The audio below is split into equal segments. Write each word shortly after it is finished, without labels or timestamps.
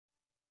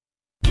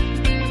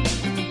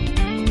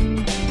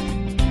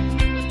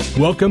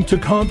Welcome to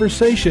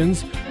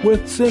Conversations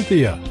with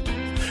Cynthia.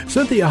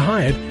 Cynthia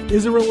Hiett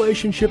is a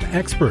relationship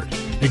expert,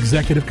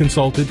 executive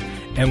consultant,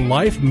 and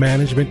life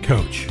management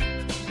coach.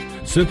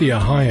 Cynthia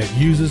Hiett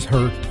uses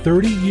her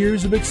 30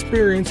 years of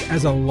experience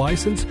as a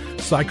licensed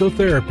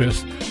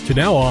psychotherapist to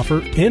now offer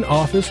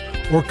in-office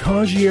or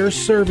concierge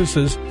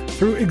services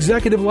through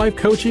executive life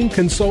coaching,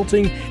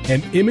 consulting,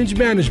 and image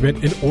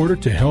management in order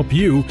to help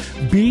you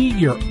be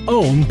your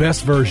own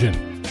best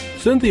version.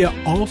 Cynthia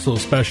also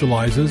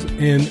specializes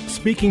in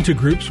speaking to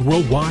groups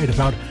worldwide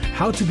about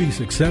how to be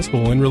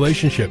successful in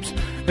relationships,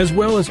 as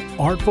well as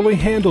artfully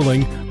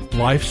handling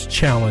life's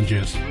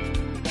challenges.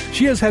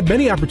 She has had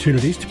many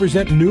opportunities to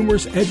present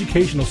numerous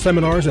educational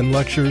seminars and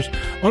lectures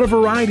on a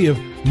variety of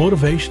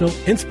motivational,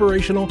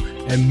 inspirational,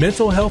 and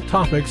mental health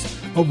topics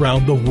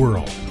around the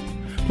world.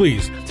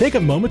 Please take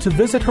a moment to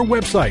visit her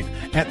website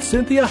at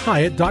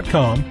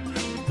CynthiaHiett.com.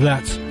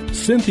 That's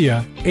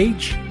Cynthia,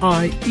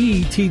 Hiett.com.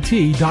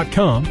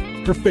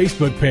 Her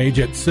Facebook page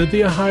at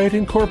Cynthia Hiett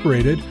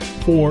Incorporated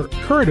for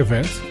current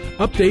events,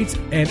 updates,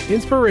 and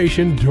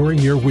inspiration during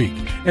your week,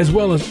 as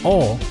well as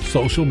all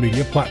social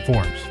media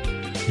platforms.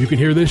 You can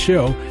hear this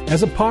show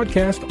as a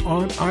podcast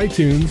on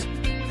iTunes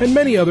and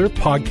many other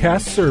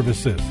podcast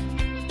services.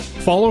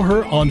 Follow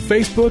her on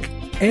Facebook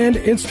and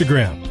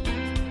Instagram.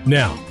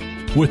 Now,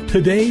 with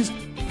today's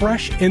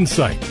fresh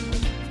insight,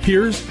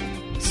 here's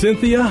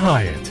Cynthia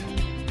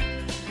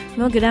Hiett.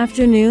 Well, good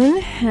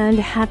afternoon and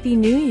Happy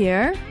New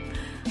Year.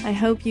 I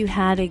hope you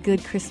had a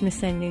good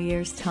Christmas and New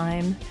Year's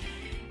time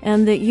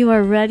and that you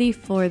are ready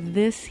for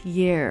this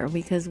year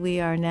because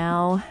we are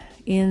now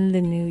in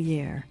the new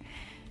year.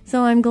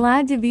 So I'm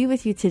glad to be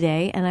with you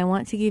today, and I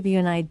want to give you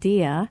an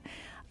idea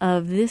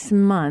of this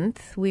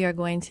month. We are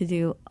going to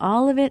do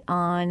all of it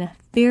on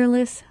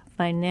fearless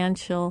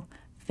financial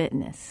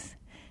fitness.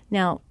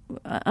 Now,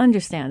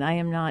 understand, I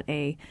am not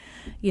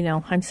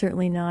I'm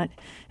certainly not,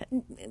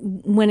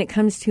 when it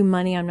comes to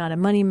money, I'm not a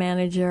money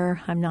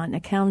manager, I'm not an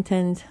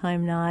accountant,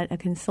 I'm not a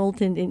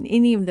consultant in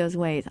any of those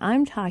ways.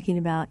 I'm talking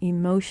about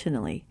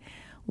emotionally,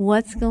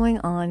 what's going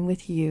on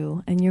with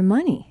you and your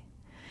money.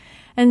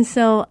 And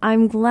so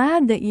I'm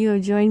glad that you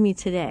have joined me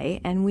today,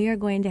 and we are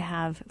going to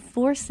have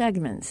 4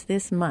 segments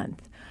this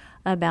month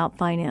about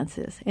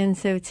finances. And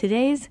so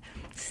today's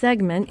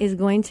segment is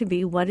going to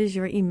be, what is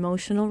your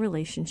emotional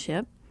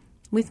relationship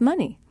with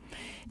money?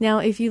 Now,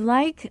 if you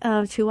like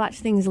to watch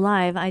things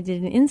live, I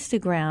did an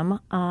Instagram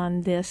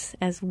on this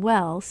as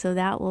well, so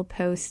that will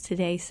post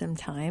today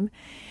sometime.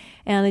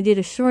 And I did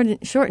a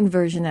shortened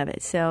version of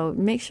it, so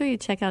make sure you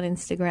check out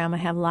Instagram. I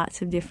have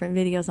lots of different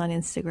videos on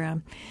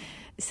Instagram.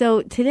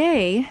 So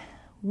today,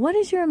 what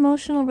is your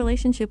emotional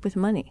relationship with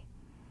money?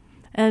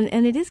 And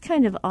it is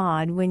kind of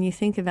odd when you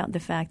think about the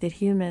fact that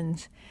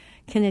humans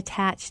can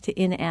attach to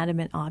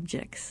inanimate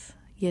objects.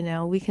 You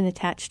know, we can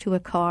attach to a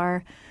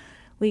car.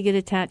 We get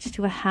attached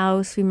to a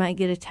house. We might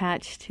get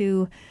attached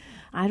to,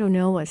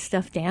 a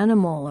stuffed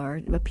animal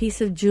or a piece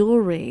of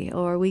jewelry,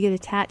 or we get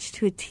attached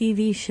to a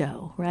TV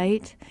show,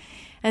 right?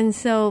 And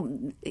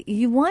so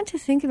you want to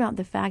think about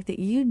the fact that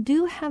you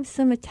do have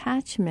some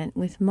attachment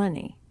with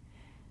money.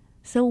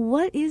 So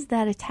what is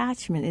that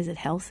attachment? Is it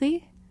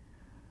healthy?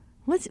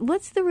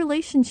 What's the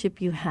relationship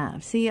you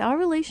have? See, our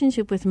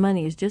relationship with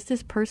money is just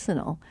as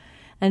personal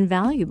and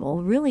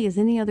valuable, really, as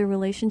any other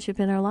relationship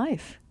in our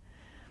life.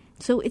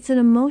 So it's an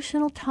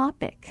emotional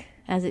topic,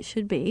 as it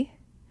should be.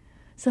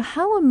 So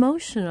how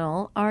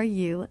emotional are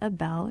you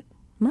about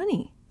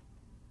money?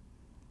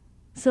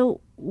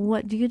 So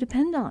what do you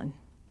depend on?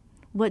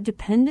 What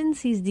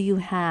dependencies do you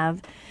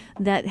have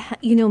that,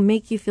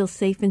 make you feel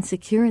safe and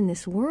secure in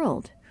this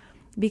world?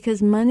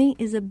 Because money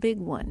is a big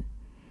one.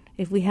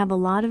 If we have a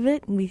lot of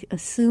it, we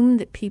assume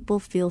that people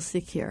feel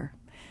secure.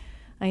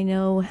 I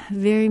know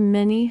very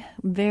many,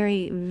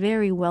 very,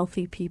 very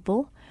wealthy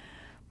people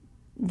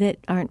that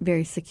aren't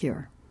very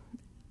secure.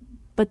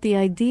 But the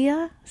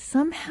idea,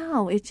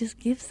 somehow, it just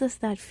gives us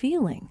that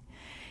feeling.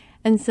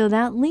 And so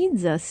that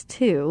leads us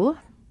to,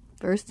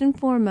 first and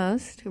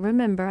foremost,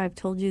 remember, I've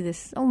told you this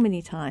so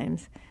many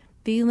times,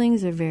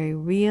 feelings are very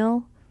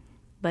real,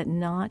 but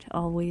not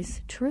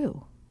always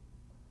true.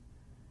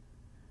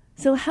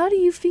 So how do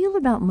you feel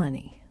about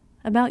money,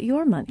 about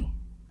your money,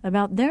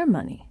 about their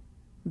money,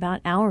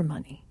 about our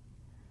money?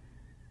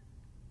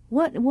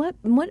 What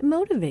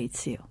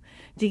motivates you?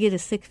 Do you get a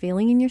sick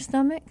feeling in your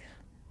stomach?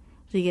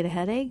 Do you get a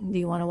headache? Do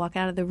you want to walk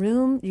out of the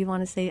room? Do you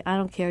want to say, I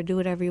don't care, do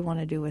whatever you want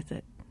to do with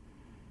it?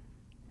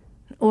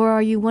 Or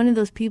are you one of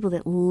those people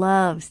that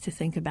loves to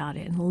think about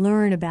it and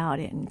learn about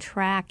it and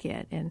track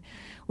it and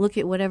look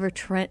at whatever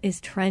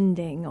is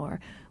trending or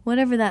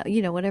whatever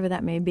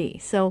that may be?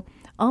 So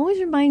always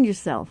remind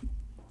yourself,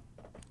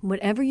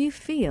 whatever you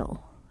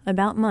feel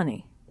about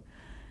money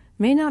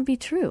may not be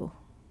true.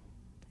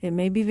 It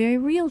may be very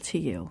real to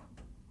you,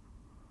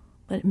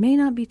 but it may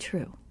not be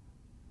true.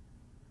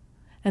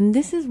 And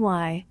this is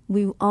why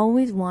we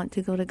always want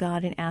to go to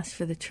God and ask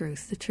for the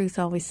truth. The truth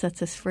always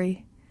sets us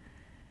free.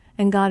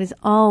 And God is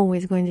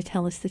always going to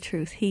tell us the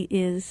truth. He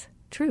is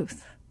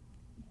truth.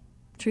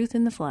 Truth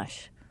in the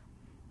flesh.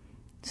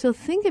 So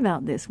think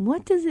about this.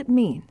 What does it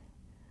mean?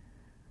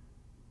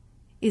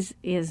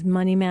 Is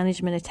money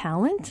management a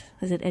talent?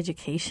 Is it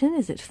education?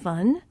 Is it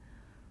fun?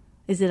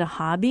 Is it a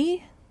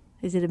hobby?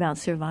 Is it about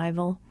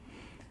survival?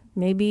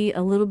 Maybe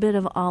a little bit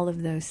of all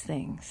of those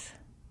things.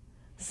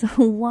 So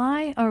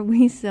why are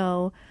we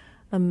so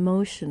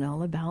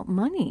emotional about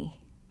money?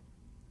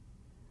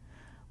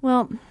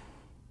 Well,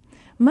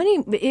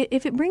 money,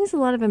 if it brings a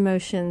lot of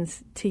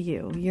emotions to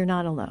you, you're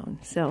not alone.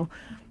 So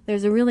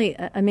there's a really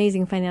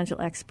amazing financial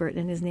expert,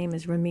 and his name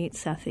is Ramit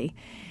Sethi.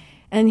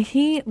 And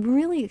he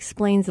really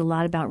explains a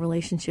lot about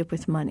relationship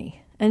with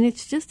money. And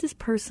it's just as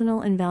personal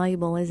and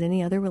valuable as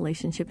any other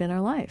relationship in our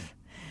life.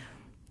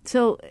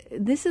 So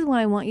this is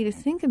why I want you to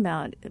think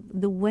about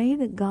the way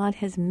that God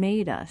has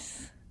made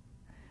us,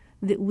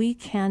 that we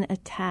can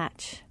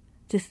attach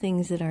to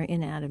things that are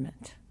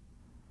inanimate.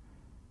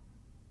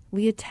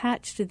 We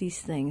attach to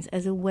these things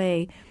as a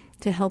way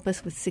to help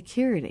us with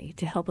security,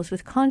 to help us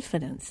with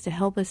confidence, to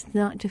help us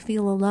not to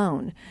feel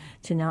alone,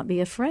 to not be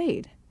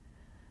afraid.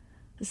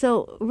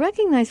 So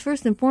recognize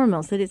first and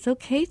foremost that it's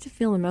okay to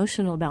feel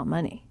emotional about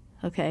money,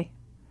 okay?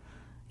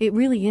 It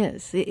really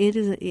is. It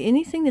is.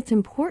 Anything that's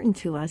important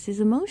to us is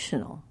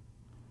emotional.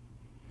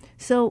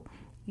 So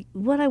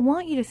what I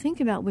want you to think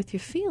about with your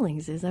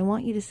feelings is I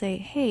want you to say,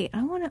 hey,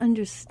 I want to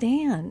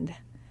understand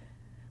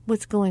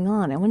what's going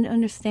on. I want to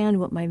understand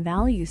what my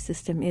value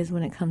system is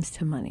when it comes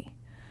to money.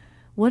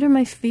 What are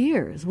my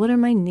fears? What are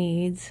my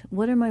needs?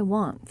 What are my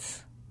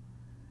wants?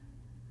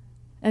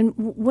 And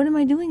what am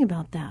I doing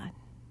about that?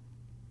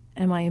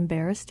 Am I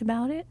embarrassed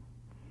about it?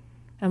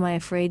 Am I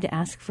afraid to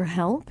ask for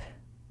help?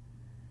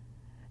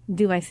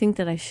 Do I think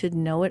that I should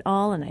know it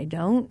all and I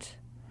don't?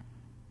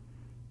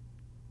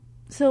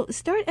 So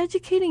start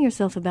educating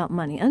yourself about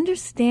money.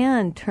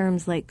 Understand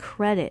terms like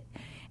credit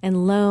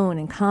and loan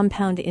and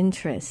compound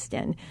interest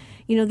and,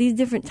 these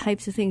different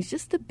types of things,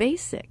 just the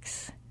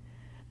basics.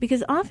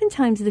 Because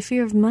oftentimes the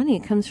fear of money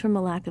comes from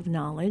a lack of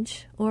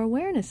knowledge or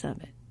awareness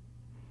of it.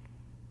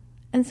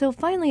 And so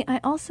finally, I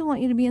also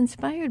want you to be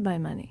inspired by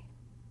money.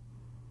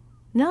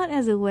 Not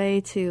as a way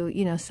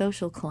to,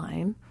 social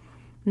climb,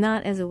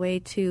 not as a way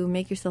to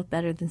make yourself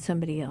better than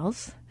somebody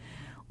else,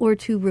 or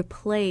to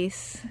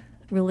replace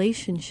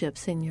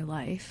relationships in your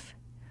life.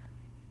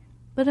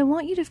 But I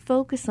want you to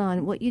focus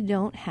on what you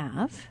don't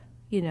have,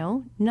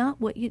 not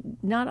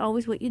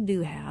always what you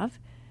do have.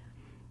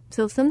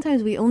 So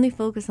sometimes we only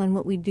focus on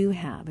what we do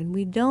have, and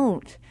we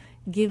don't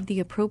give the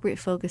appropriate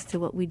focus to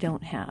what we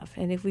don't have.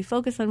 And if we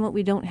focus on what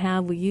we don't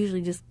have, we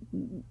usually just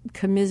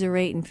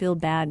commiserate and feel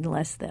bad and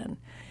less than,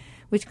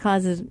 which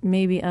causes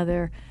maybe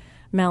other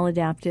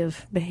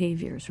maladaptive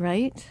behaviors,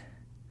 right?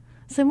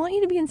 So I want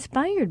you to be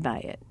inspired by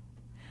it,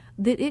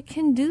 that it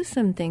can do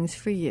some things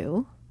for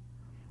you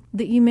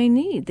that you may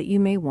need, that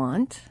you may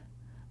want,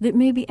 that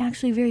may be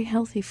actually very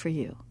healthy for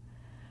you.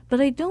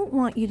 But I don't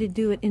want you to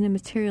do it in a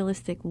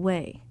materialistic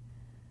way.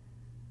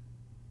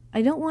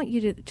 I don't want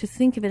you to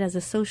think of it as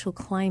a social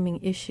climbing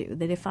issue,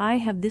 that if I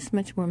have this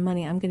much more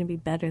money, I'm going to be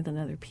better than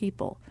other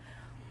people.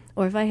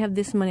 Or if I have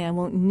this money, I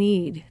won't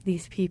need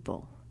these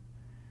people.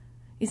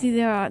 You see,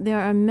 there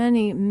are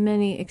many,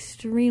 many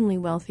extremely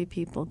wealthy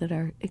people that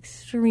are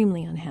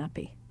extremely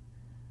unhappy.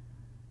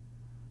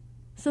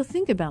 So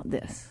think about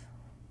this.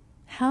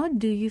 How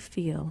do you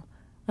feel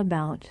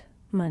about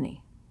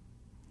money?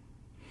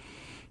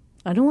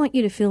 I don't want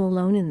you to feel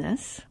alone in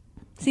this.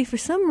 See, for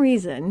some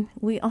reason,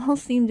 we all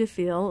seem to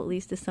feel, at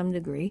least to some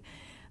degree,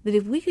 that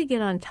if we could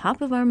get on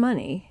top of our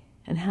money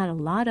and had a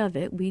lot of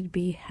it, we'd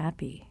be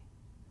happy.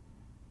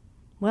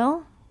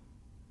 Well,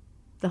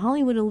 the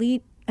Hollywood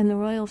elite and the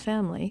royal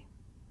family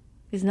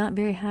is not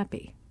very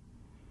happy.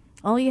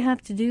 All you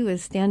have to do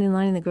is stand in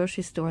line in the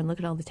grocery store and look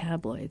at all the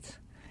tabloids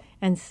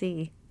and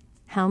see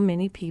how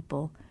many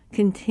people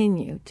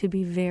continue to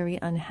be very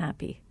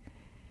unhappy.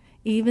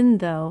 Even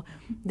though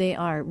they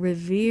are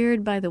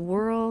revered by the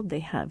world,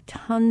 they have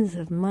tons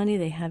of money,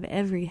 they have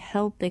every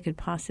help they could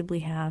possibly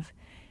have,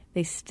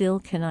 they still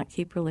cannot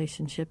keep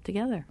relationship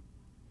together.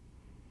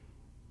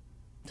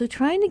 So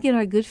trying to get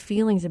our good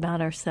feelings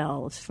about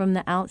ourselves from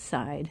the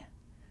outside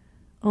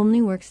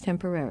only works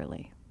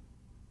temporarily.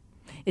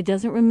 It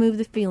doesn't remove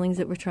the feelings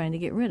that we're trying to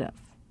get rid of,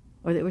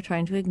 or that we're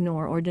trying to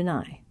ignore or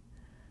deny.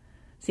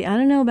 See, I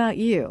don't know about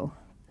you,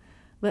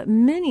 but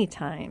many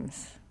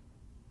times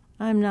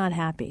I'm not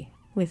happy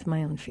with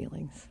my own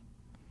feelings.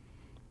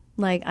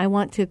 Like, I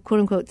want to, quote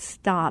unquote,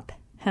 stop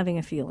having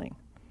a feeling.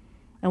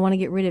 I want to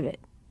get rid of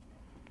it.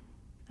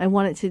 I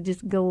want it to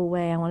just go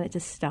away. I want it to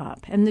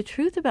stop. And the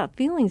truth about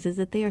feelings is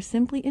that they are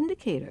simply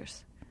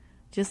indicators,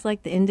 just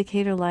like the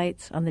indicator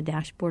lights on the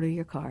dashboard of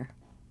your car.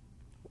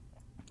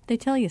 They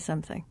tell you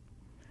something.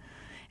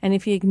 And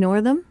if you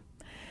ignore them,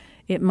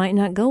 it might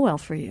not go well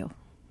for you.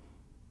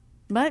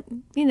 But,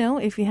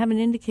 if you have an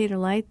indicator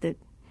light that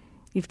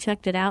you've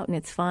checked it out and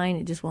it's fine,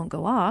 it just won't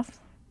go off,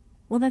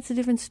 well, that's a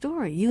different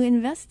story. You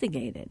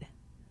investigated.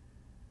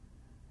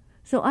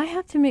 So I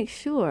have to make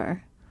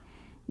sure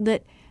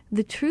that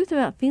the truth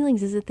about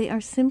feelings is that they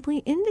are simply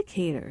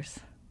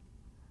indicators.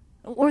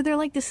 Or they're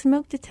like the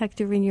smoke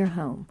detector in your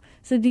home.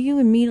 So do you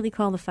immediately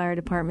call the fire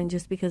department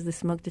just because the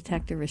smoke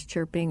detector is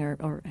chirping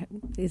or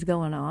is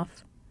going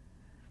off?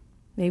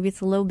 Maybe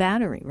it's a low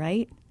battery,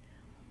 right?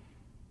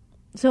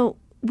 So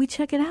we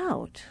check it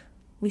out.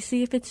 We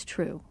see if it's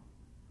true.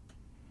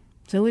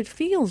 So it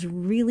feels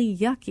really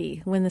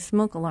yucky when the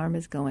smoke alarm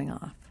is going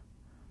off.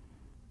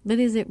 But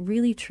is it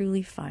really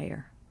truly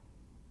fire?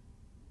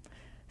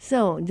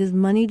 So does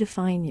money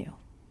define you?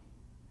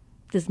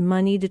 Does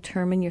money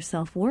determine your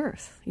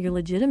self-worth, your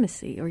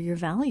legitimacy, or your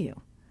value?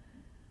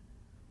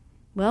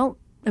 Well,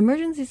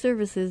 emergency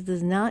services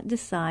does not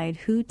decide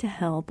who to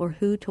help or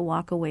who to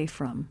walk away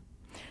from.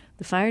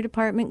 The fire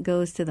department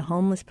goes to the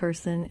homeless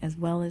person as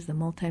well as the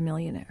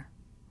multimillionaire.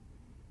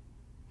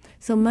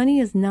 So money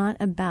is not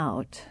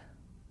about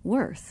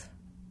worth.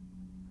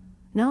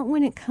 Not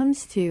when it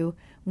comes to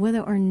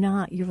whether or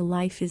not your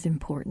life is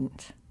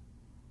important.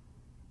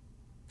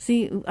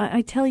 See,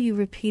 I tell you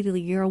repeatedly,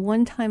 you're a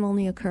one-time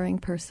only occurring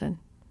person.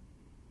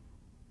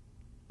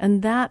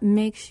 And that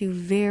makes you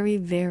very,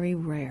 very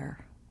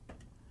rare.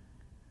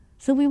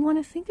 So we want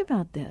to think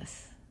about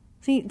this.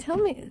 See, tell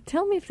me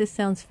if this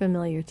sounds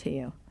familiar to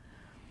you.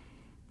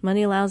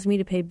 Money allows me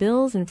to pay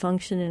bills and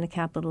function in a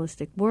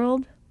capitalistic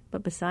world,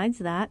 but besides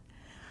that,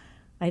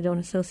 I don't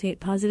associate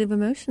positive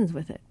emotions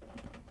with it,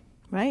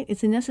 right?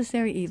 It's a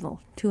necessary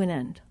evil to an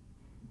end.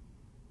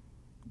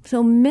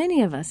 So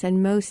many of us,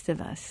 and most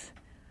of us,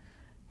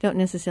 don't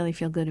necessarily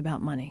feel good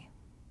about money.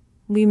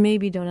 We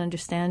maybe don't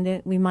understand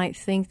it. We might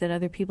think that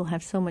other people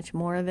have so much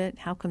more of it.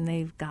 How come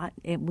they've got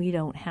it? We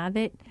don't have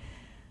it.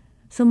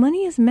 So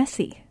money is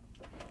messy.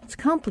 It's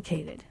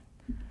complicated.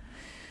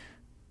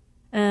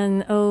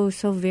 And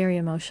so very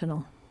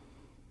emotional.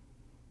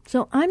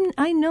 So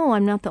I know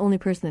I'm not the only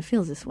person that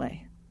feels this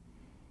way.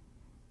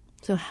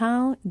 So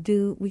how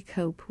do we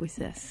cope with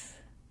this?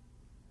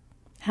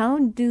 How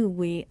do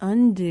we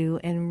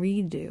undo and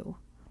redo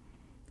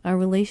our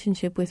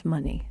relationship with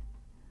money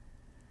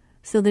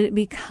so that it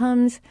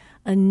becomes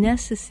a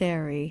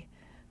necessary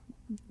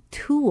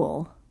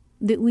tool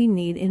that we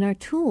need in our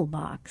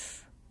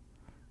toolbox?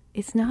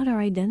 It's not our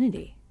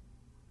identity.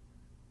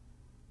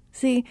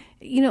 See,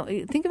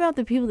 think about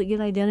the people that get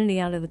identity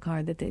out of the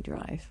car that they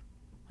drive.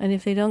 And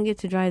if they don't get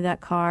to drive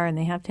that car and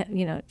they have to,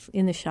 it's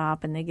in the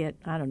shop and they get,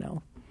 I don't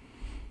know,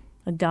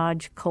 a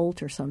Dodge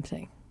Colt or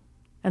something,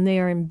 and they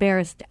are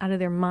embarrassed out of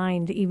their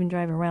mind to even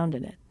drive around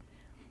in it,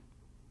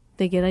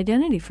 they get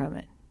identity from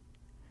it.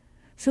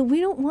 So we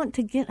don't want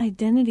to get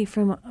identity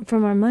from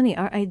our money.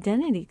 Our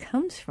identity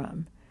comes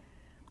from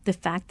the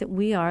fact that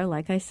we are,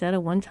 like I said,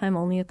 a one-time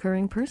only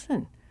occurring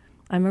person.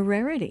 I'm a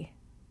rarity.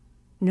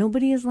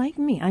 Nobody is like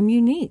me. I'm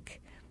unique.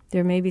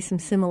 There may be some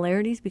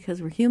similarities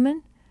because we're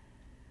human,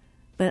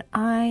 but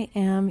I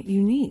am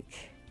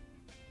unique.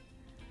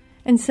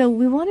 And so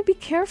we want to be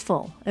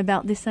careful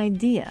about this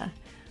idea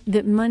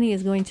that money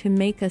is going to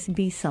make us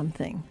be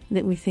something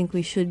that we think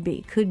we should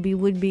be, could be,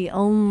 would be,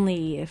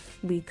 only if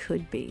we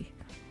could be.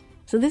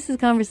 So this is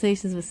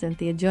Conversations with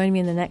Cynthia. Join me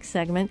in the next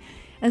segment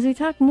as we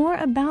talk more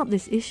about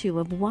this issue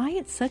of why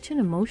it's such an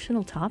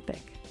emotional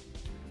topic.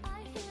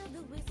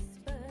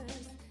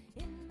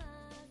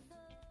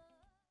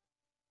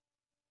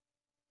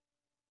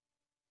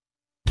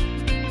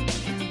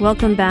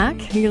 Welcome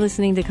back. You're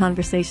listening to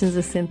Conversations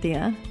with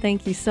Cynthia.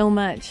 Thank you so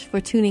much for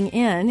tuning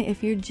in.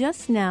 If you're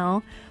just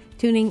now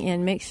tuning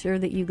in, make sure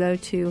that you go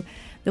to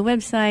the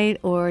website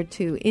or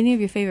to any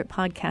of your favorite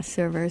podcast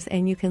servers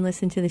and you can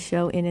listen to the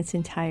show in its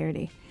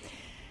entirety.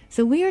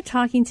 So we are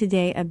talking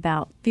today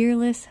about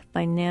fearless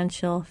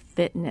financial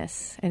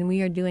fitness, and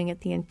we are doing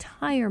it the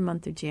entire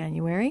month of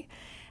January.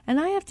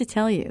 And I have to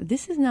tell you,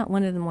 this is not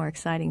one of the more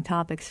exciting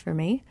topics for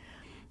me,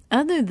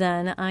 other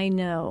than I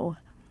know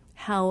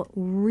how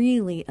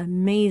really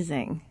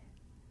amazing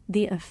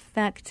the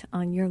effect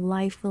on your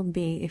life will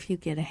be if you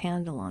get a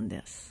handle on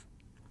this.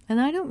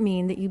 And I don't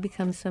mean that you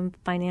become some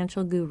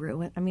financial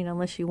guru,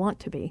 unless you want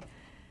to be.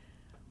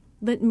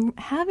 But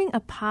having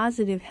a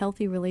positive,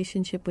 healthy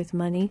relationship with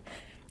money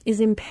is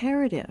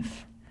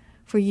imperative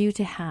for you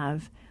to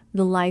have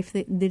the life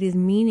that is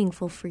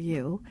meaningful for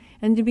you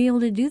and to be able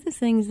to do the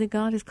things that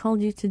God has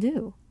called you to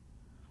do.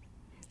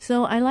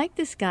 So I like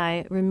this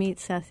guy, Ramit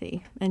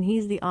Sethi, and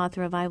he's the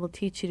author of I Will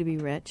Teach You to Be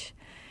Rich.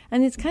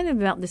 And it's kind of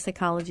about the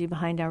psychology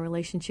behind our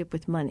relationship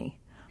with money.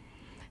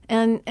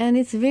 And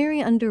it's very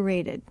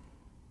underrated,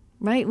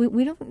 right?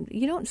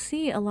 You don't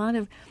see a lot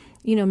of,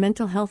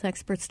 mental health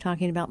experts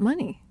talking about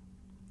money.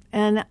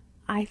 And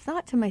I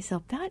thought to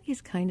myself, that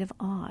is kind of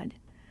odd.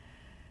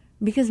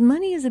 Because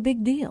money is a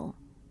big deal.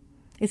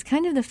 It's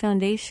kind of the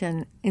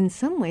foundation in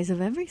some ways of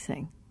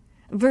everything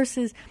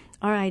versus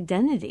our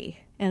identity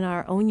and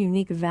our own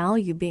unique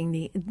value being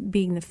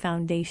the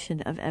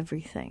foundation of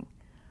everything.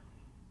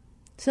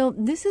 So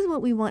this is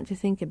what we want to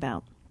think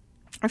about.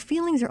 Our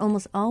feelings are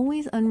almost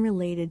always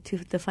unrelated to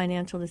the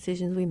financial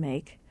decisions we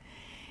make,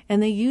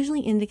 and they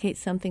usually indicate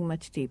something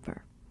much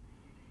deeper.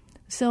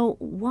 So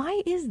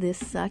why is this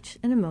such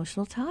an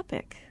emotional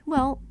topic?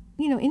 Well,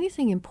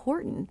 anything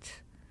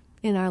important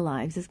in our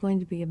lives is going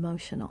to be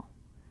emotional.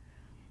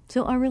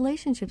 So our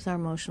relationships are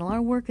emotional,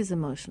 our work is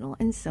emotional,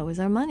 and so is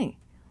our money.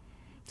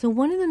 So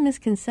one of the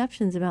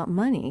misconceptions about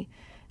money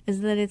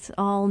is that it's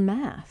all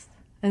math.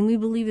 And we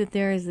believe that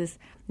there is this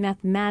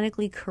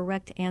mathematically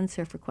correct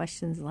answer for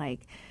questions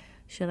like,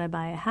 should I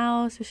buy a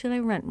house or should I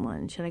rent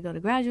one? Should I go to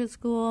graduate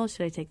school?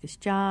 Should I take this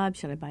job?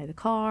 Should I buy the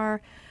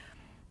car?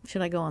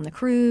 Should I go on the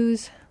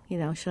cruise?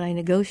 Should I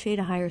negotiate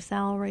a higher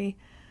salary?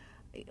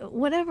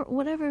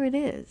 Whatever it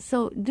is.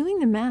 So doing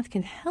the math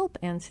can help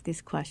answer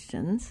these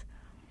questions,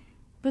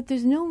 but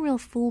there's no real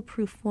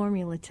foolproof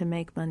formula to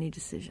make money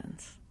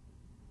decisions.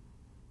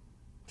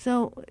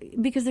 So,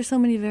 because there's so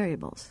many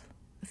variables.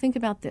 Think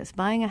about this.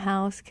 Buying a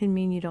house can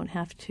mean you don't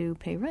have to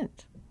pay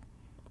rent.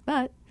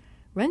 But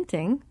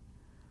renting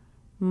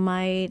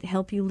might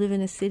help you live in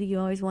a city you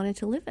always wanted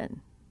to live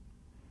in.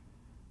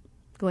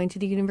 Going to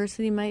the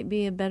university might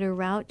be a better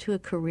route to a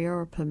career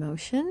or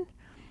promotion.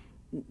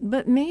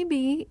 But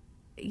maybe,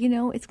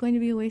 it's going to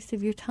be a waste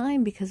of your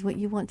time because what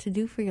you want to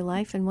do for your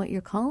life and what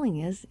your calling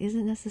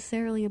isn't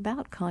necessarily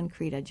about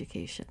concrete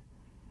education.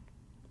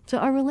 So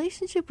our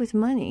relationship with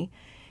money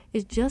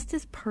is just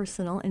as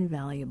personal and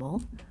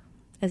valuable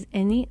as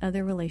any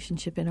other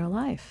relationship in our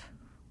life.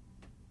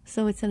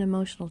 So it's an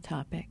emotional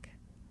topic.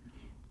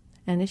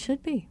 And it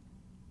should be.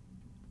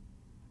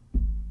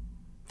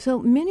 So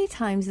many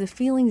times the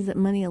feelings that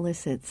money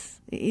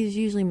elicits is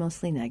usually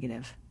mostly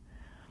negative.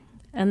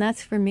 And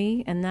that's for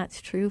me, and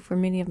that's true for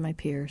many of my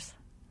peers.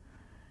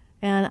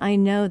 And I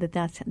know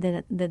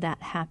that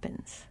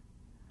happens.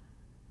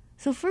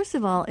 So first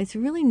of all, it's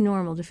really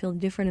normal to feel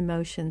different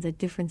emotions at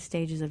different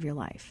stages of your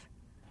life.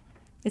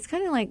 It's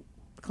kind of like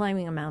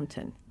climbing a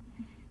mountain.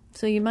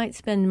 So you might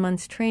spend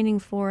months training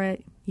for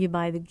it. You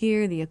buy the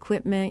gear, the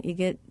equipment. You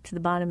get to the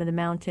bottom of the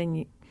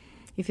mountain.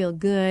 You feel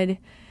good.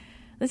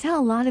 That's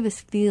how a lot of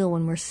us feel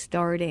when we're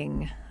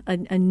starting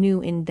a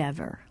new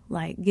endeavor,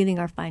 like getting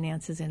our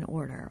finances in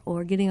order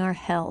or getting our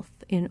health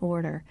in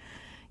order,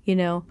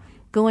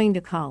 going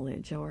to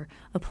college or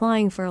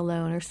applying for a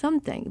loan or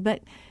something.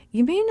 But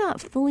you may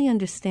not fully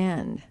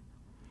understand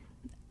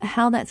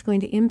how that's going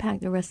to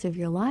impact the rest of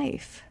your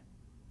life.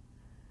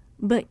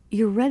 But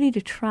you're ready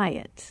to try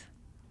it.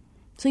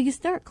 So you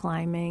start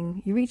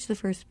climbing, you reach the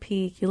first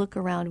peak, you look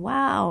around,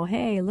 wow,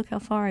 hey, look how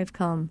far I've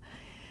come.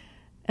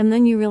 And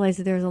then you realize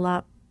that there's a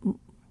lot,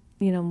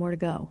 more to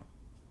go.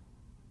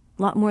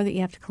 A lot more that you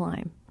have to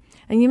climb.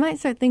 And you might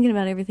start thinking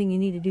about everything you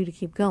need to do to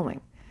keep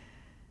going.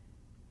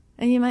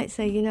 And you might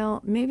say,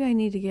 maybe I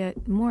need to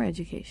get more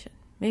education.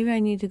 Maybe I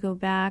need to go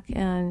back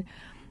and,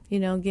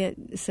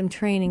 get some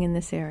training in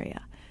this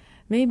area.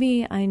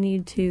 Maybe I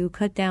need to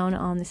cut down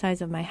on the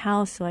size of my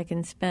house so I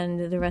can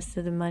spend the rest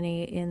of the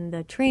money in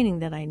the training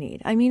that I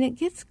need. I mean, it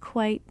gets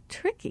quite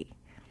tricky.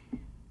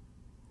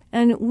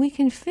 And we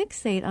can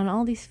fixate on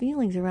all these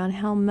feelings around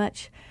how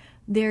much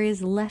there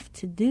is left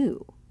to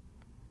do.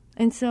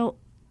 And so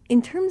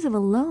in terms of a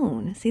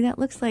loan, see, that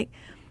looks like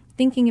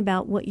thinking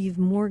about what you've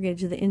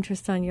mortgaged, the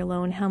interest on your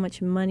loan, how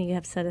much money you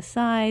have set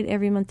aside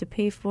every month to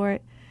pay for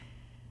it,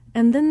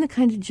 and then the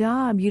kind of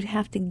job you'd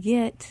have to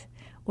get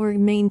or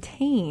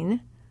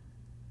maintain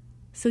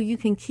so you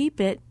can keep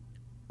it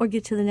or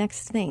get to the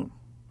next thing.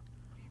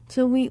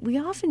 So we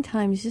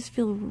oftentimes just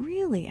feel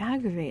really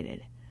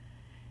aggravated.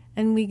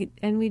 And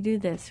we do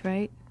this,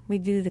 right? We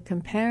do the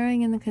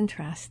comparing and the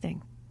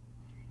contrasting.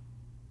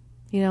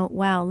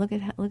 Wow, look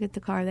at the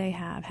car they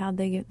have. How'd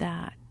they get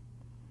that?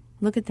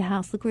 Look at the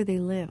house. Look where they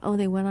live. Oh,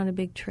 they went on a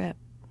big trip.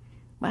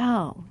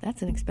 Wow,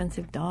 that's an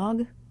expensive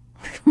dog,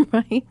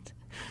 right?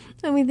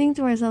 And we think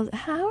to ourselves,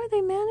 how are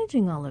they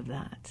managing all of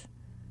that?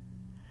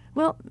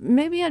 Well,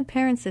 maybe you had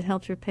parents that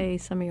helped repay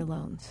some of your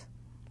loans.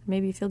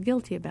 Maybe you feel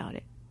guilty about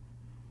it.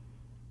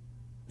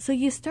 So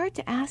you start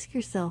to ask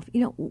yourself,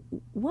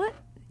 what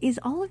is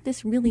all of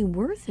this really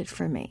worth it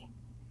for me?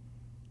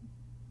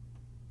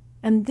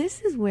 And this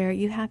is where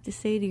you have to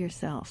say to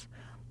yourself,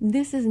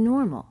 this is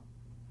normal.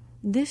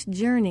 This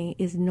journey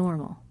is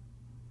normal.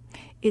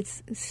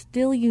 It's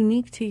still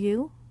unique to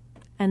you,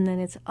 and then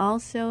it's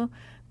also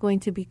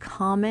going to be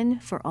common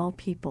for all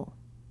people.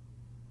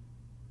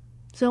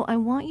 So I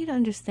want you to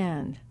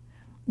understand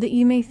that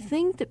you may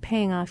think that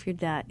paying off your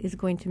debt is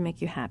going to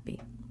make you happy.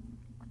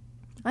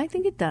 I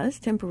think it does,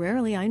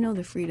 temporarily. I know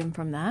the freedom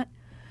from that.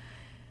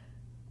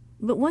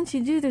 But once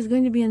you do, there's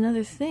going to be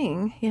another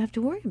thing you have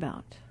to worry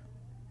about.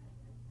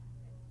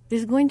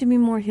 There's going to be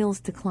more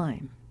hills to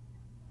climb.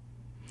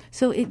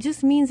 So it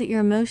just means that your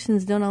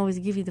emotions don't always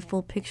give you the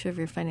full picture of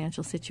your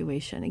financial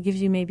situation. It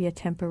gives you maybe a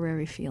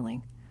temporary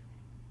feeling.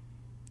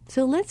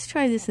 So let's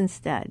try this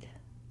instead.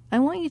 I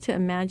want you to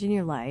imagine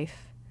your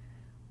life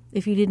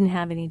if you didn't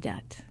have any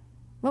debt.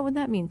 What would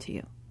that mean to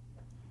you?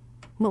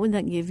 What would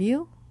that give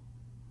you?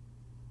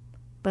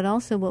 But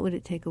also, what would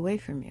it take away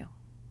from you?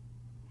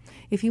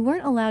 If you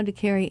weren't allowed to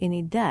carry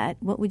any debt,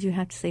 what would you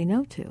have to say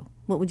no to?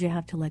 What would you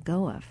have to let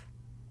go of?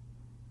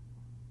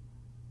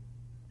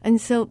 And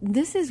so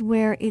this is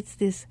where it's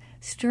this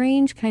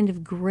strange kind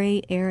of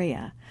gray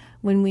area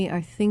when we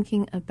are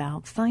thinking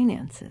about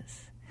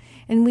finances.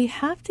 And we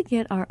have to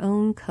get our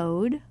own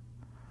code,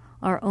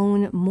 our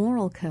own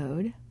moral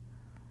code,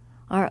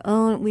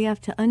 we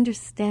have to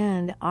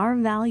understand our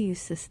value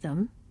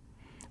system,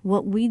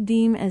 what we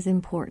deem as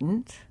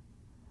important,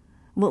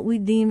 what we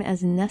deem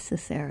as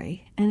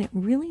necessary, and it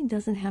really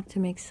doesn't have to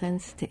make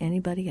sense to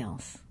anybody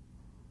else.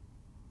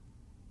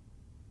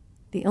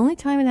 The only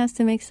time it has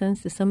to make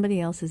sense to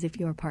somebody else is if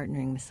you are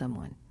partnering with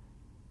someone,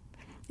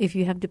 if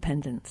you have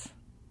dependents.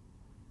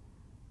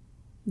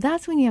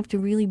 That's when you have to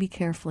really be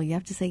careful. You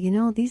have to say,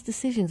 these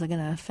decisions are going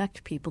to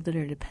affect people that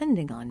are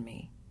depending on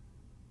me.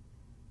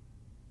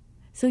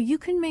 So you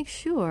can make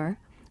sure,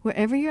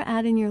 wherever you're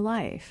at in your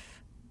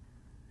life,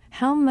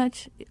 how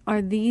much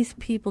are these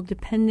people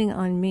depending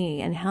on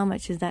me, and how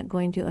much is that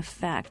going to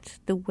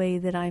affect the way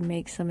that I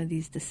make some of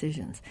these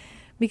decisions?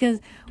 Because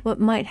what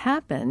might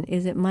happen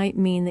is it might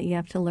mean that you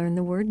have to learn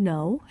the word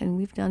no, and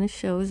we've done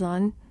shows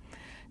on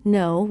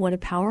no, what a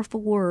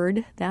powerful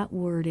word that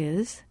word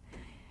is.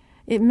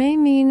 It may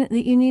mean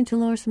that you need to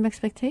lower some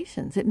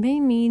expectations. It may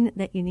mean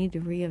that you need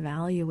to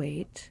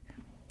reevaluate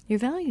your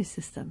value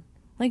system.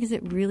 Like, is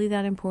it really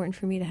that important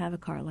for me to have a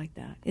car like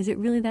that? Is it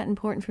really that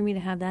important for me to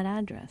have that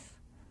address?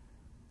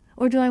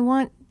 Or do I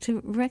want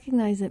to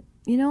recognize that,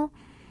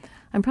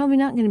 I'm probably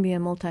not going to be a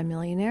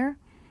multimillionaire,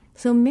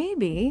 so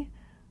maybe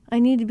I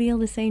need to be able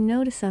to say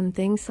no to some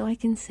things so I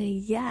can say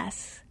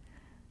yes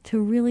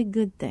to really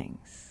good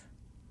things.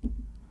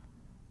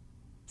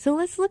 So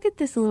let's look at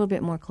this a little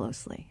bit more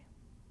closely.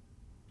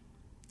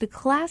 The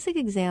classic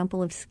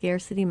example of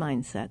scarcity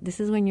mindset, this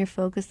is when you're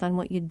focused on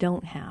what you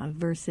don't have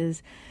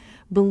versus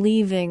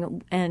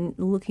believing and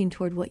looking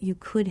toward what you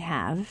could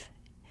have.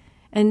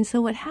 And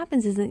so what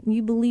happens is that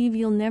you believe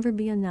you'll never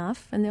be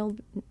enough, and there'll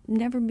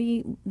never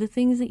be the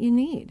things that you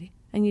need.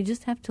 And you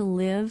just have to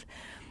live,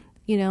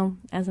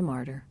 as a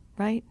martyr,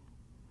 right?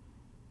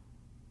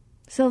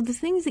 So the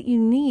things that you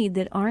need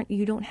that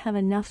you don't have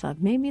enough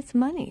of, maybe it's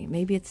money,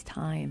 maybe it's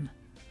time.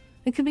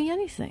 It could be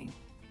anything.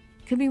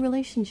 It could be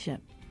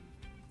relationship.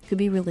 It could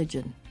be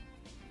religion.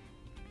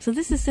 So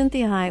this is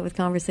Cynthia Hiett with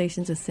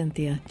Conversations with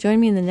Cynthia. Join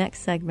me in the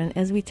next segment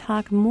as we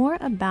talk more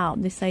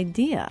about this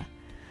idea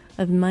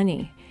of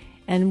money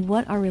and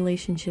what our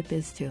relationship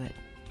is to it.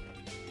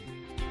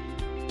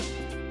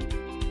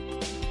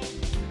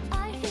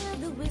 I hear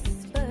the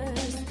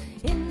whispers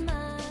in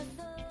my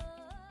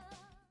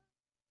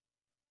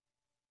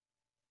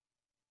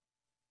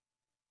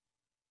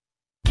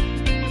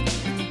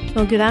thoughts.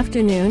 Well, good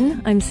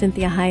afternoon. I'm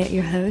Cynthia Hiett,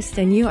 your host,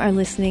 and you are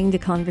listening to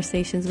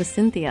Conversations with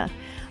Cynthia.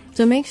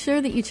 So make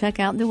sure that you check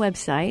out the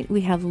website.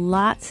 We have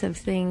lots of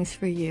things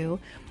for you.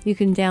 You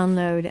can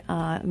download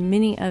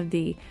many of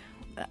the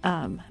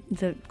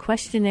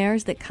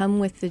questionnaires that come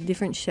with the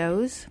different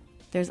shows.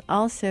 There's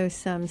also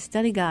some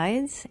study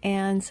guides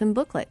and some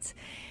booklets.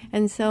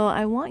 And so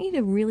I want you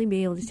to really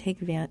be able to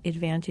take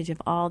advantage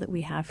of all that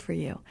we have for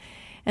you.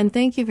 And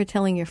thank you for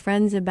telling your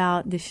friends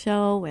about the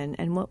show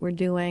and what we're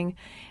doing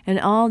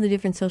and all the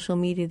different social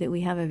media that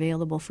we have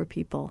available for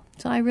people.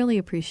 So I really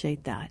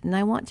appreciate that. And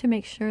I want to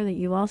make sure that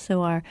you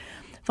also are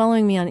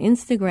following me on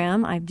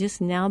Instagram. I've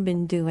just now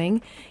been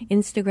doing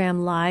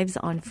Instagram Lives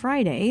on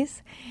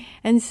Fridays.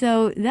 And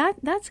so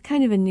that's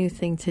kind of a new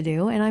thing to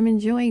do, and I'm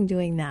enjoying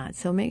doing that.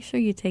 So make sure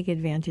you take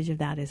advantage of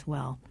that as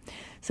well.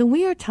 So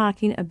we are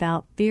talking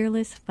about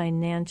fearless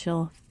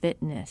financial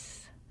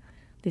fitness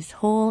this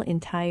whole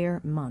entire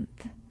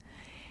month.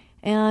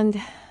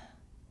 And,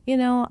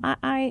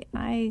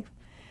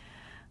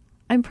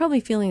 I'm probably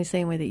feeling the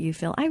same way that you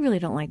feel. I really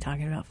don't like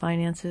talking about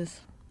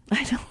finances.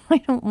 I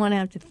don't want to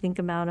have to think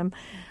about them.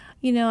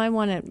 I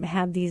want to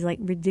have these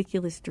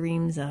ridiculous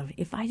dreams of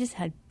if I just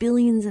had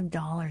billions of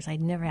dollars,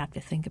 I'd never have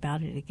to think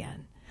about it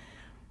again.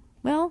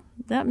 Well,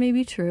 that may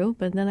be true,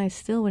 but then I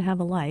still would have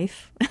a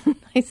life.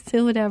 I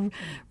still would have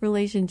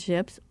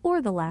relationships,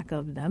 or the lack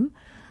of them.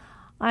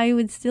 I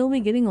would still be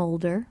getting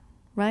older,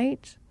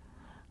 right?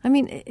 I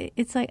mean,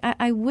 it's like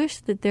I wish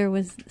that there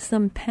was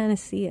some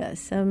panacea,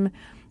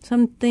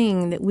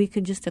 something that we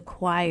could just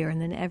acquire and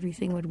then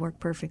everything would work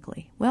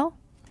perfectly. Well,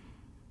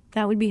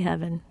 that would be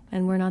heaven,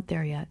 and we're not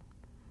there yet.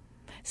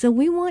 So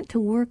we want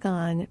to work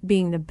on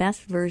being the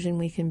best version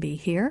we can be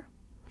here,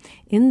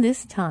 in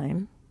this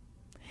time,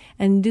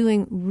 and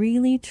doing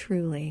really,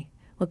 truly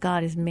what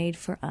God has made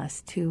for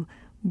us to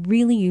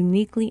really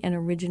uniquely and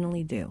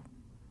originally do.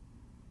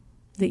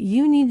 That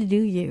you need to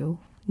do you.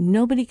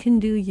 Nobody can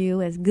do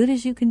you as good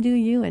as you can do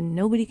you, and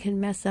nobody can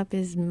mess up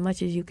as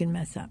much as you can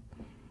mess up.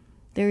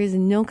 There is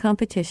no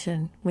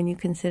competition when you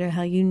consider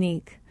how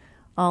unique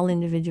all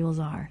individuals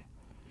are.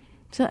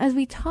 So as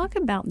we talk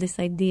about this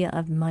idea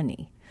of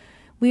money,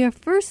 we are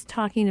first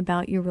talking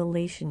about your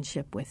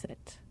relationship with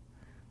it.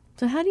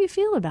 So how do you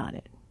feel about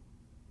it?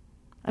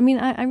 I mean,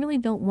 I really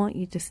don't want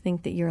you to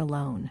think that you're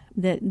alone,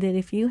 that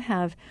if you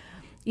have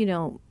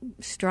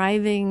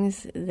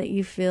strivings that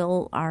you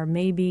feel are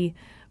maybe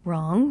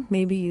wrong.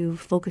 Maybe you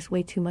focus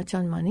way too much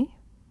on money.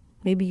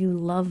 Maybe you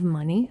love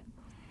money.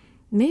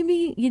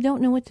 Maybe you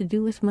don't know what to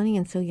do with money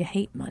and so you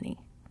hate money.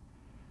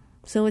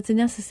 So it's a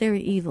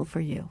necessary evil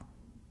for you.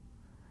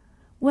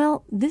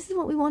 Well, this is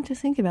what we want to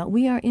think about.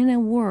 We are in a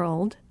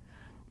world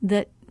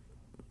that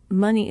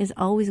money is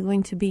always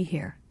going to be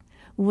here.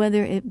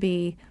 whether it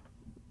be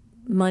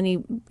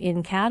money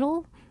in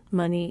cattle,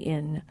 money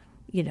in,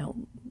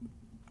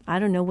 I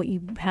don't know, what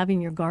you have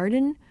in your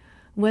garden,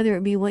 whether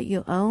it be what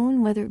you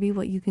own, whether it be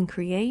what you can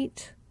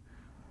create,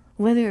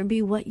 whether it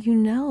be what you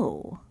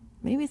know.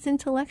 Maybe it's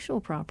intellectual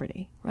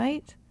property,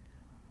 right?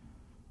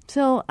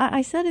 So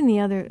I said in the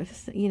other,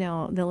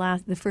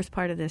 the first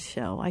part of this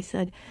show, I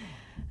said,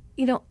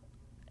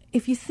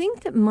 if you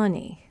think that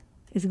money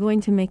is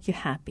going to make you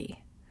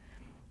happy,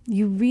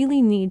 you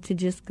really need to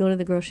just go to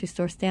the grocery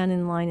store, stand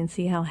in line, and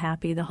see how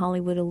happy the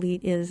Hollywood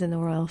elite is and the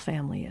royal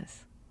family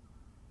is.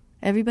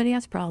 Everybody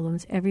has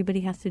problems.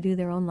 Everybody has to do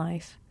their own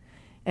life.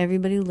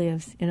 Everybody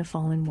lives in a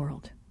fallen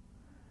world.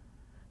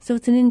 So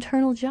it's an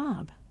internal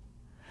job.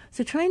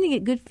 So trying to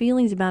get good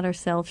feelings about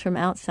ourselves from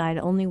outside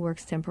only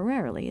works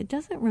temporarily. It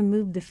doesn't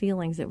remove the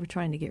feelings that we're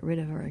trying to get rid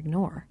of or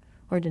ignore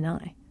or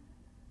deny.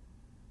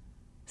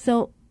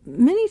 So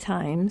many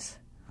times,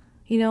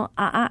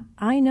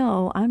 I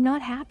know I'm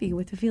not happy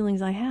with the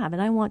feelings I have,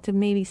 and I want to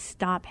maybe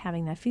stop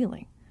having that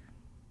feeling.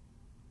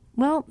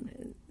 Well,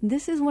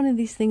 this is one of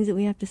these things that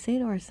we have to say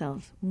to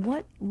ourselves.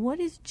 What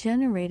is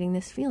generating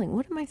this feeling?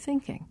 What am I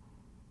thinking?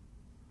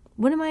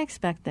 What am I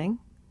expecting?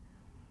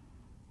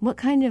 What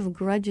kind of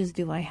grudges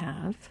do I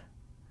have?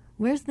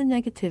 Where's the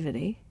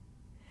negativity?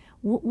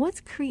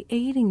 What's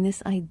creating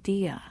this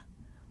idea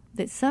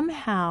that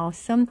somehow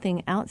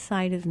something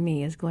outside of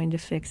me is going to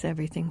fix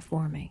everything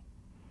for me?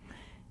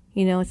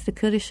 It's the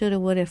coulda, shoulda,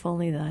 woulda, if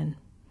only then.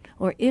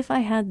 Or if I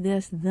had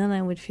this, then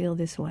I would feel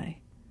this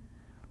way.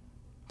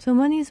 So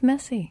money is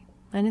messy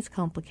and it's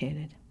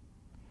complicated.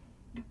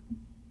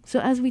 So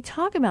as we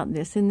talk about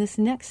this in this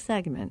next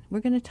segment,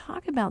 we're going to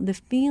talk about the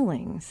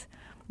feelings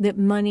that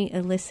money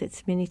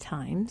elicits many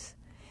times.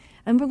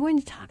 And we're going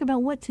to talk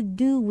about what to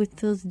do with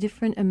those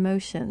different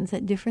emotions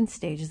at different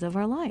stages of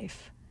our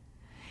life.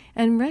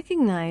 And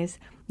recognize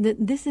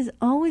that this is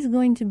always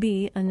going to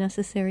be a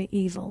necessary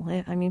evil.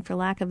 I mean, for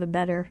lack of a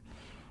better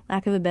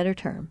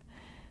term.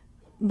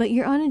 But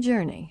you're on a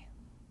journey.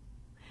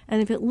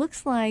 And if it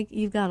looks like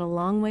you've got a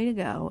long way to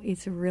go,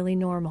 it's really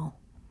normal.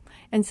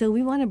 And so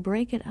we want to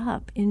break it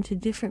up into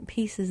different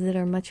pieces that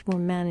are much more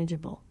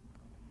manageable.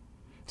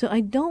 So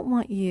I don't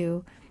want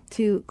you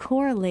to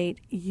correlate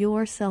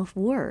your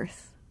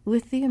self-worth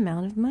with the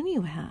amount of money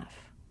you have.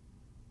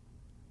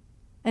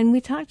 And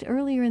we talked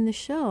earlier in the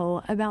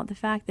show about the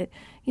fact that,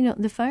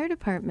 the fire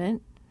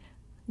department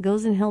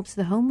goes and helps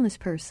the homeless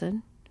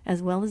person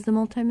as well as the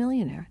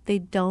multimillionaire. They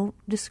don't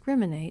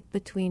discriminate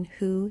between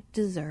who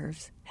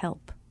deserves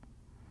help.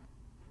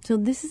 So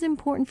this is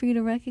important for you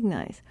to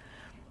recognize,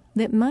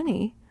 that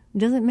money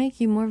doesn't make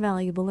you more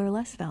valuable or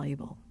less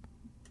valuable.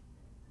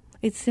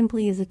 It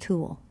simply is a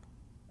tool.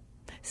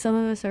 Some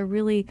of us are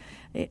really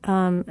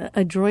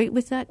adroit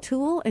with that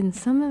tool, and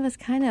some of us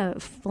kind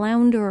of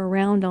flounder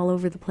around all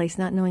over the place,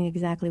 not knowing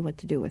exactly what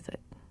to do with it.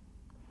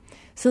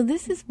 So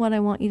this is what I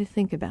want you to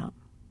think about.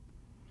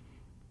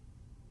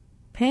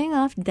 Paying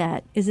off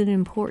debt is an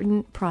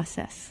important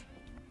process,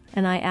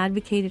 and I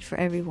advocate it for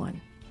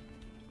everyone.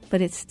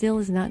 But it still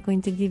is not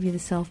going to give you the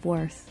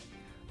self-worth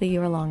that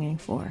you are longing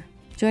for.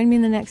 Join me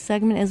in the next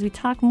segment as we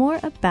talk more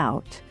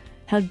about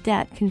how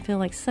debt can feel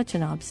like such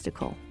an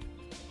obstacle.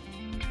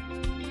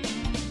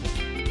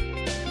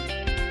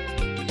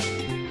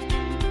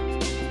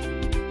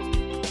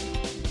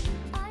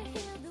 I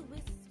hear the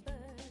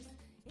whispers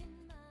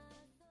in my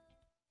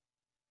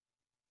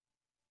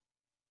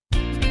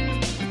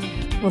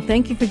Well,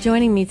 thank you for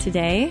joining me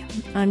today.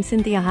 I'm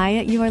Cynthia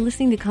Hyatt. You are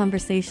listening to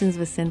Conversations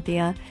with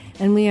Cynthia,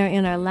 and we are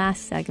in our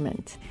last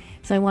segment.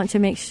 So I want to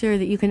make sure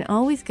that you can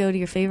always go to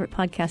your favorite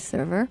podcast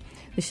server.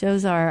 The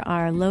shows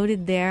are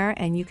loaded there,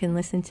 and you can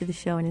listen to the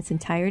show in its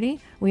entirety.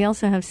 We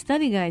also have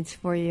study guides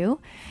for you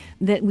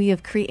that we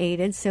have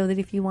created so that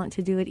if you want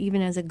to do it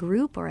even as a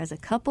group or as a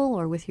couple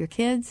or with your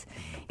kids,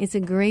 it's a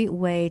great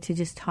way to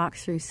just talk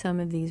through some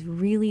of these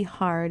really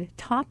hard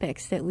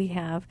topics that we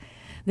have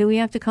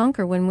to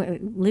conquer when we're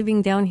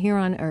living down here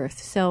on Earth.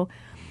 So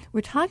we're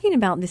talking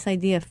about this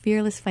idea of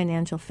fearless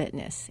financial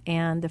fitness.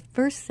 And the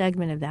first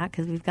segment of that,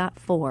 because we've got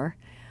 4,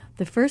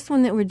 the first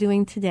one that we're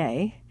doing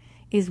today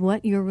is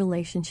what your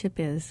relationship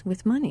is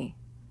with money.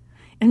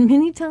 And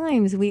many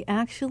times we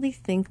actually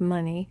think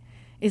money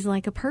is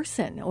like a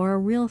person or a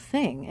real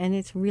thing, and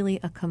it's really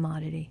a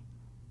commodity.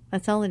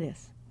 That's all it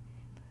is.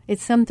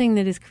 It's something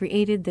that is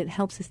created that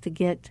helps us to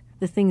get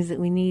the things that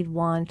we need,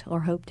 want,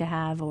 or hope to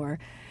have, or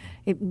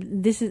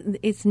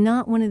it's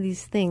not one of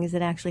these things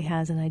that actually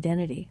has an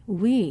identity.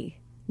 We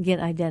get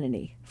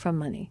identity from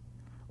money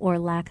or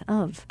lack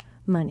of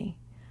money.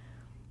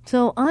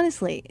 So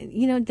honestly,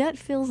 debt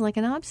feels like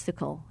an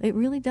obstacle. It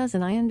really does,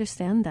 and I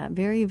understand that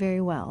very,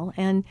 very well.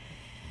 And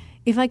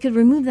if I could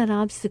remove that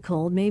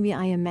obstacle, maybe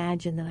I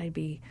imagine that I'd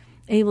be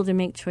able to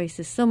make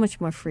choices so much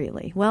more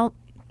freely. Well,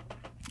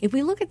 if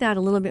we look at that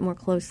a little bit more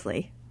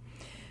closely,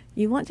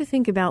 you want to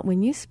think about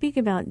when you speak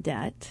about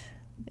debt,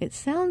 it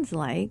sounds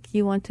like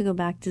you want to go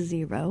back to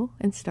zero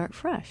and start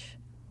fresh.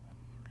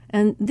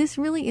 And this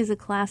really is a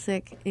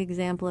classic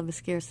example of a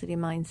scarcity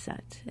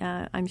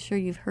mindset. I'm sure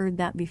you've heard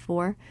that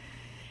before.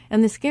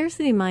 And the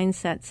scarcity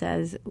mindset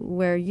says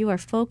where you are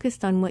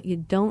focused on what you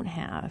don't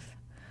have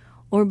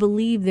or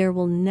believe there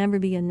will never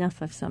be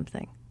enough of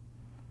something.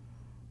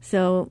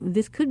 So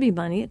this could be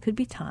money, it could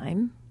be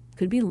time, it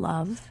could be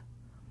love,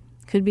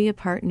 it could be a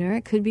partner,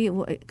 it could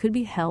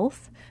be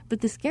health, but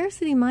the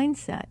scarcity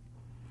mindset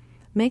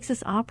makes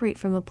us operate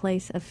from a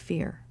place of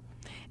fear.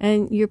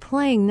 And you're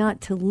playing not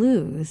to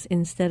lose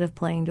instead of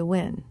playing to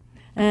win.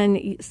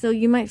 And so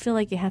you might feel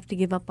like you have to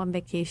give up on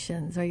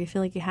vacations, or you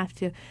feel like you have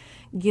to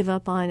give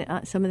up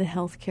on some of the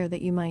health care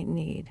that you might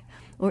need,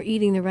 or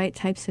eating the right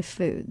types of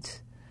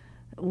foods.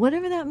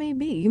 Whatever that may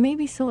be, you may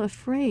be so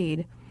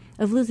afraid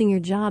of losing your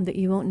job that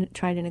you won't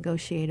try to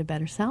negotiate a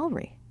better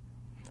salary.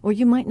 Or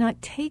you might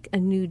not take a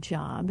new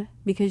job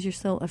because you're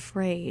so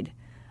afraid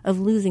of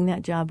losing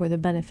that job or the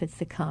benefits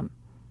that come.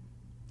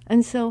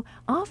 And so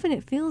often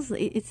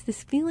it's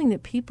this feeling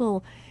that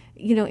people,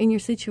 in your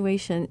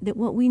situation, that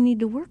what we need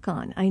to work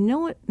on. I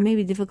know it may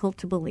be difficult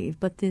to believe,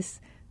 but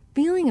this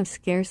feeling of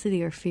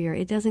scarcity or fear,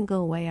 it doesn't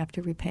go away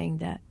after repaying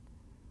debt.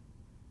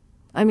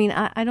 I mean,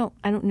 I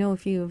don't know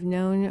if you have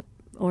known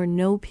or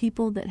know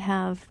people that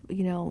have,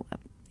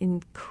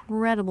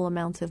 incredible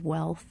amounts of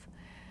wealth.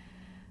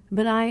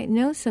 But I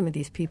know some of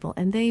these people,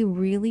 and they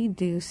really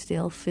do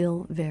still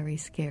feel very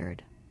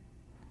scared.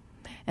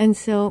 And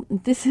so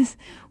this is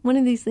one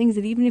of these things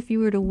that even if you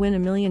were to win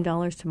 $1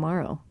 million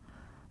tomorrow,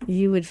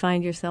 you would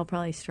find yourself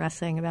probably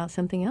stressing about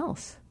something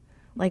else,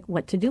 like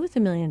what to do with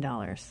 $1 million,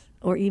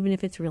 or even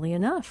if it's really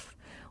enough,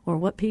 or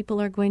what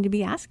people are going to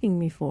be asking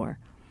me for.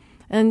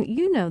 And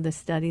you know the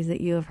studies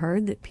that you have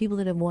heard that people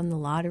that have won the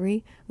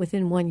lottery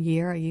within 1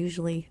 year are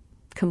usually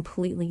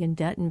completely in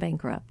debt and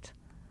bankrupt.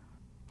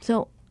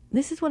 So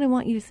this is what I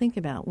want you to think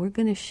about. We're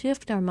going to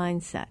shift our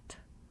mindset.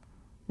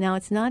 Now,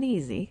 it's not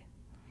easy,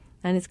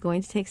 and it's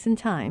going to take some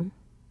time.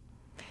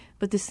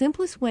 But the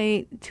simplest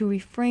way to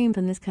refrain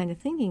from this kind of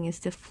thinking is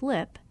to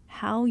flip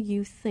how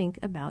you think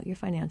about your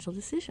financial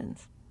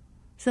decisions.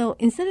 So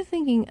instead of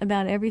thinking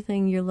about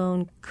everything your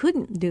loan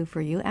couldn't do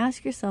for you,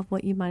 ask yourself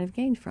what you might have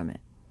gained from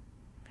it.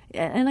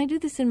 And I do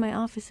this in my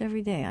office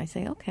every day. I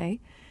say, okay,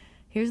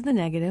 here's the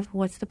negative.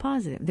 What's the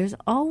positive? There's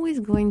always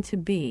going to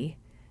be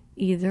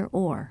either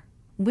or.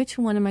 Which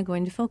one am I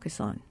going to focus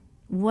on?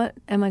 What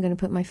am I going to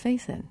put my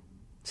faith in?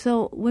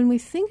 So when we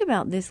think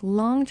about this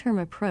long-term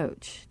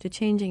approach to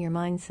changing your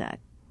mindset,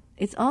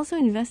 it's also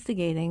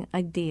investigating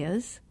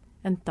ideas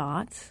and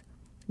thoughts,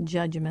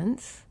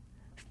 judgments,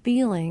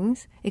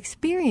 feelings,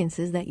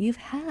 experiences that you've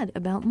had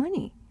about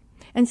money.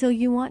 And so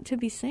you want to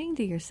be saying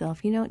to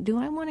yourself, do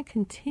I want to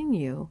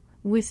continue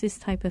with this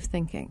type of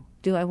thinking?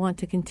 Do I want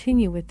to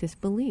continue with this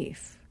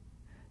belief?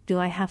 Do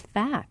I have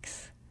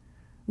facts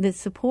that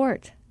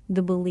support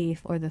the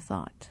belief or the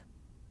thought?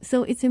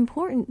 So it's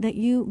important that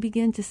you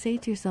begin to say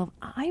to yourself,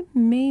 I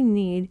may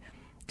need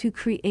to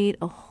create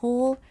a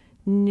whole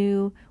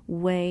new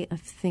way of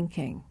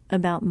thinking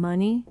about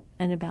money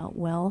and about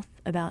wealth,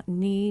 about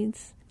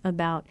needs,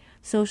 about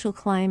social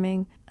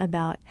climbing,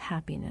 about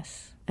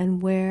happiness.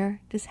 And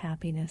where does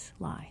happiness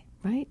lie,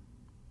 right?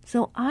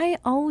 So I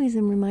always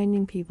am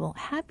reminding people,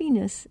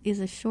 happiness is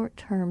a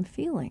short-term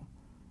feeling.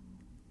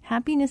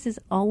 Happiness is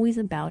always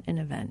about an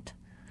event.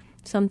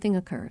 Something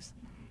occurs.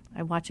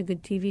 I watch a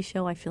good TV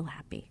show, I feel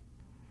happy.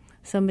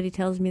 Somebody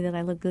tells me that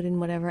I look good in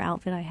whatever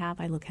outfit I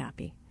have, I look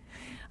happy.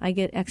 I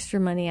get extra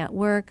money at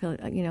work,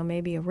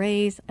 maybe a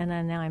raise, and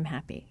then now I'm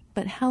happy.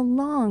 But how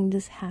long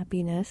does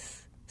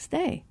happiness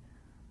stay?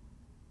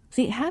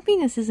 See,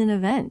 happiness is an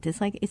event. It's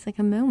like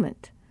a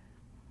moment.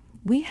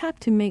 We have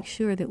to make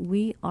sure that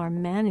we are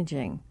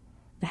managing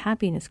the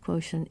happiness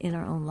quotient in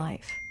our own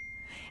life,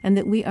 and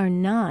that we are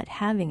not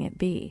having it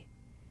be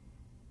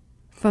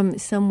from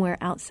somewhere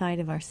outside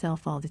of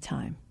ourselves all the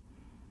time.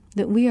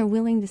 That we are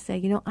willing to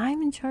say,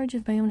 I'm in charge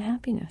of my own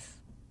happiness.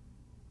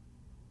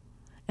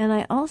 And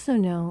I also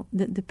know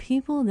that the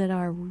people that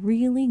are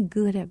really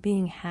good at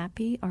being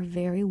happy are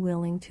very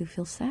willing to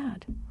feel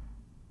sad.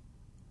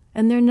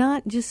 And they're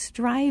not just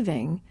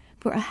striving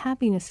for a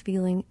happiness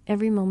feeling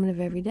every moment of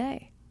every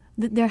day.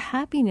 That their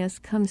happiness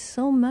comes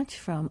so much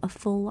from a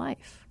full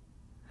life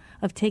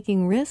of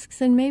taking risks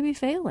and maybe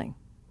failing.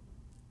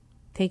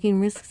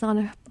 Taking risks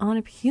on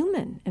a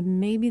human, and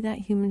maybe that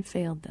human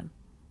failed them.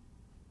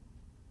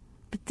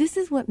 But this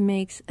is what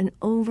makes an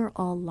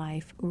overall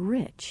life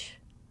rich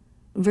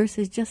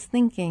versus just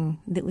thinking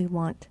that we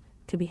want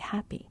to be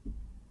happy.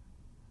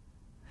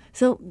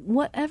 So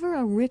whatever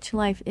a rich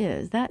life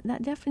is, that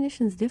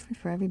definition is different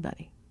for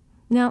everybody.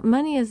 Now,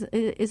 money is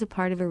a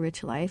part of a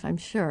rich life, I'm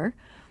sure.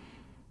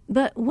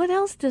 But what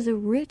else does a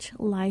rich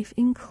life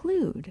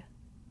include?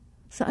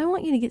 So I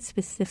want you to get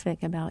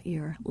specific about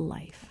your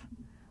life.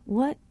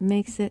 What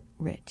makes it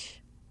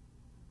rich?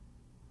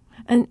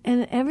 And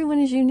everyone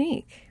is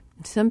unique.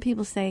 Some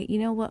people say,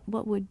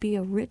 what would be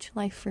a rich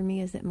life for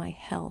me is that my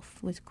health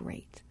was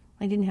great.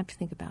 I didn't have to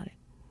think about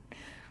it.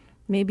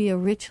 Maybe a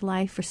rich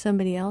life for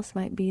somebody else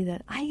might be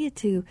that I get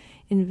to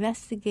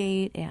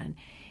investigate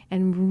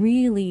and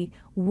really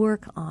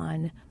work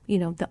on,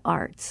 the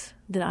arts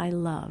that I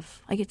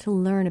love. I get to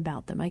learn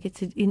about them. I get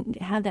to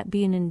have that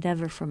be an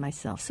endeavor for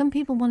myself. Some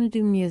people want to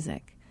do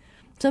music.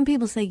 Some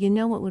people say,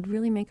 what would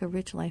really make a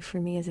rich life for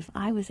me is if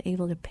I was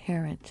able to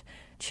parent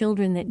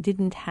children that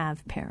didn't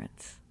have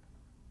parents.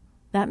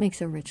 That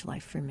makes a rich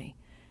life for me.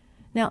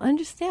 Now,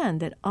 understand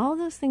that all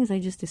those things I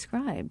just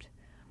described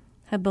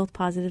have both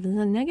positives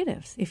and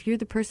negatives. If you're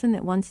the person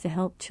that wants to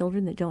help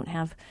children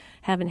that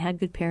haven't had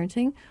good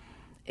parenting,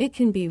 it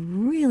can be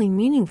really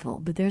meaningful,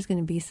 but there's going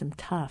to be some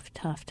tough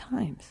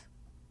times.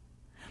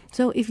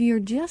 So if you're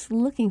just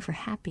looking for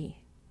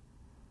happy,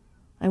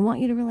 I want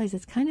you to realize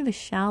it's kind of a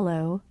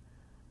shallow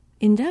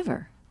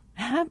endeavor.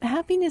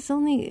 Happiness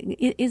only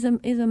is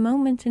a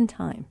moment in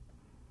time,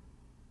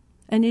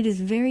 and it is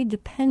very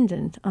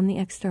dependent on the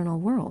external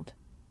world.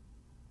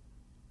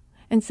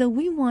 And so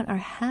we want our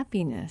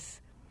happiness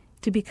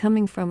to be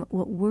coming from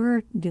what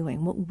we're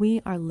doing, what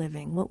we are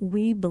living, what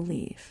we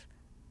believe,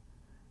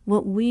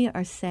 what we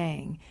are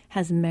saying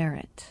has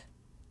merit,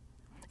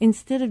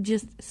 instead of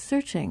just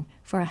searching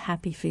for a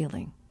happy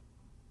feeling.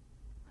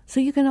 So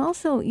you can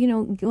also,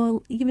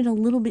 go even a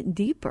little bit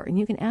deeper, and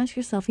you can ask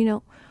yourself,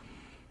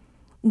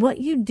 what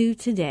you do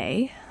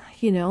today,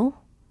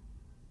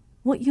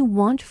 what you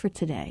want for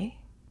today,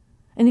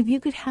 and if you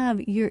could have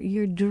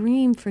your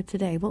dream for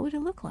today, what would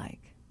it look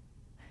like?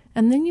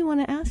 And then you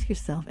want to ask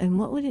yourself, and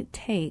what would it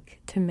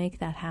take to make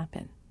that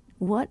happen?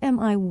 What am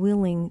I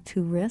willing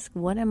to risk?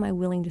 What am I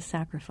willing to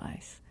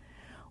sacrifice?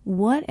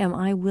 What am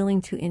I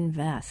willing to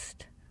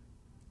invest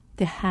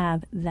to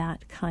have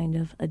that kind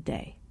of a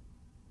day?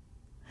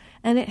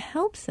 And it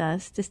helps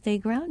us to stay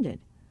grounded.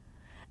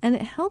 And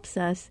it helps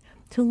us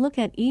to look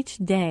at each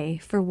day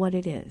for what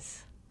it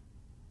is.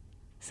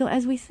 So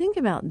as we think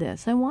about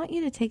this, I want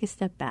you to take a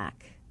step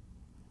back.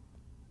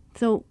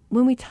 So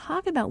when we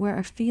talk about where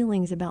our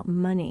feelings about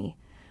money,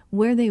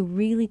 where they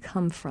really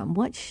come from,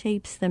 what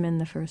shapes them in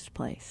the first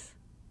place?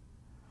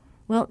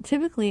 Well,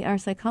 typically our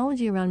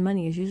psychology around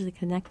money is usually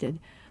connected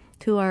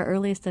to our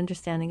earliest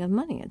understanding of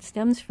money. It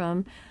stems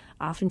from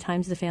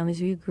oftentimes the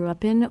families we grew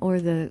up in, or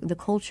the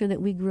culture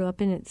that we grew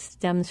up in. It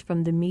stems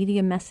from the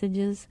media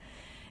messages.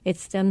 It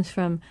stems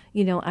from,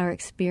 our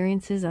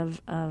experiences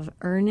of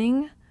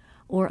earning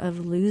or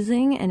of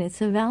losing, and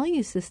it's a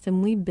value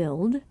system we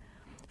build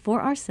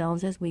for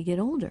ourselves as we get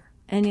older.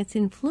 And it's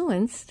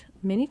influenced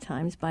many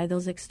times by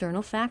those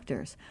external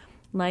factors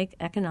like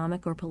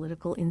economic or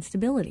political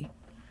instability.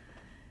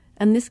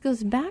 And this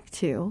goes back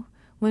to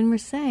when we're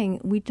saying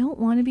we don't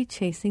want to be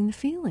chasing the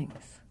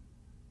feelings.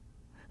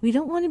 We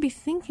don't want to be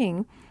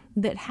thinking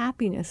that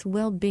happiness,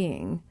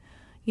 well-being,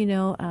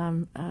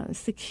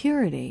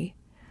 security,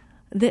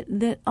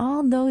 that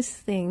all those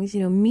things,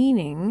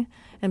 meaning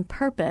and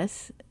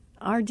purpose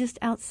are just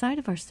outside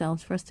of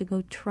ourselves for us to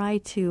go try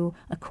to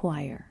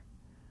acquire.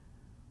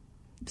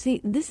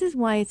 See, this is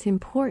why it's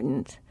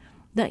important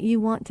that you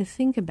want to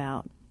think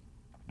about,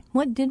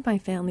 what did my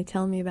family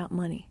tell me about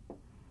money?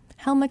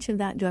 How much of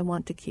that do I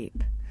want to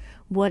keep?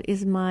 What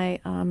is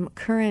my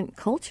current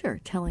culture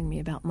telling me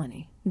about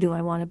money? Do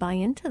I want to buy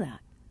into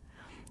that?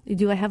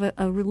 Do I have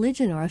a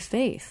religion or a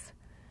faith?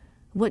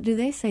 What do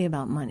they say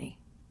about money?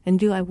 And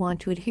do I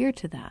want to adhere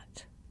to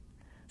that?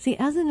 See,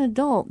 as an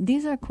adult,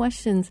 these are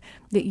questions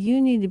that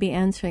you need to be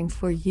answering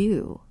for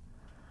you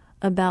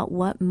about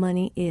what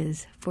money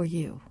is for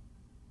you.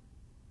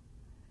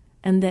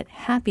 And that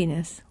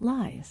happiness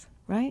lies,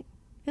 right?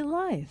 It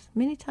lies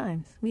many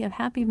times. We have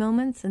happy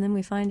moments, and then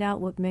we find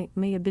out what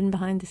may have been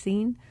behind the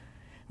scene.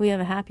 We have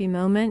a happy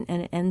moment,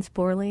 and it ends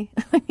poorly.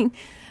 I mean,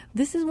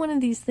 this is one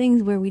of these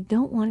things where we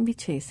don't want to be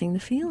chasing the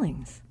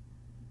feelings.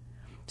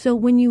 So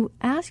when you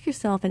ask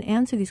yourself and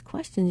answer these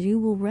questions, you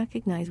will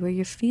recognize where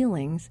your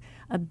feelings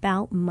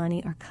about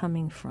money are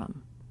coming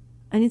from.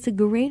 And it's a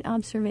great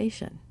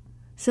observation.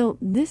 So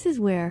this is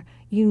where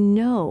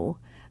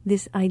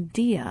this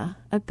idea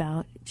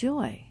about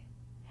joy.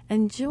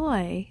 And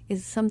joy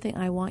is something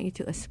I want you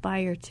to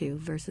aspire to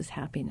versus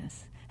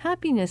happiness.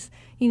 Happiness,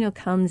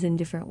 comes in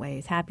different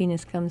ways.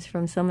 Happiness comes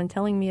from someone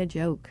telling me a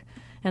joke,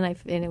 and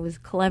it was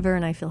clever,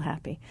 and I feel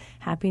happy.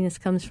 Happiness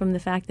comes from the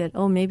fact that,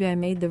 maybe I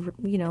made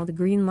the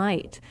green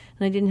light,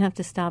 and I didn't have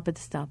to stop at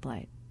the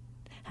stoplight.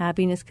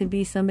 Happiness could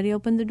be somebody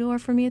opened the door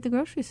for me at the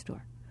grocery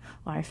store,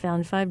 or I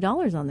found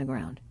 $5 on the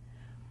ground.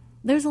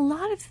 There's a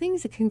lot of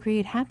things that can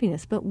create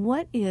happiness, but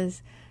what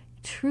is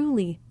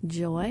truly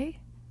joy,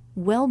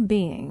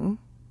 well-being,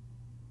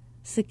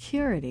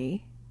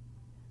 security,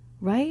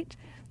 right?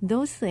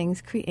 Those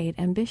things create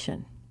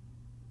ambition.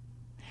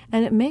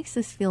 And it makes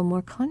us feel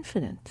more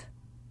confident.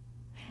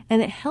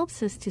 And it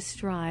helps us to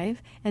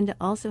strive and to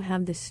also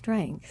have the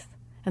strength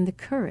and the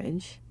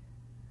courage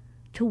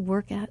to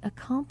work at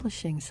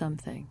accomplishing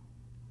something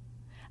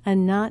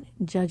and not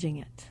judging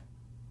it.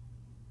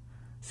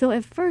 So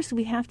at first,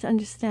 we have to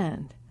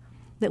understand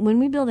that when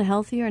we build a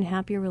healthier and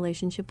happier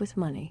relationship with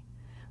money,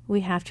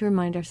 we have to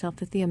remind ourselves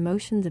that the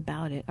emotions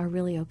about it are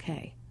really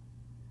okay.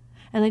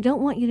 And I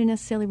don't want you to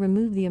necessarily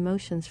remove the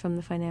emotions from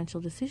the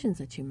financial decisions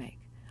that you make.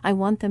 I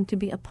want them to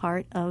be a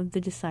part of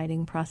the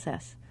deciding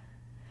process.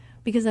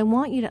 because I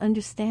want you to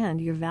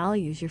understand your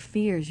values, your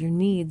fears, your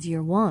needs,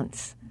 your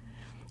wants,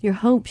 your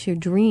hopes, your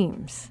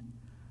dreams.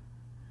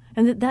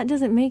 And that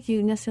doesn't make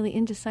you necessarily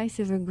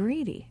indecisive or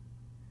greedy.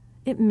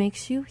 It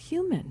makes you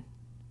human.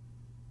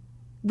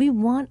 We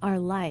want our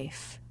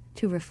life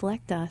to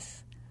reflect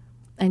us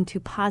and to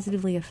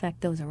positively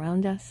affect those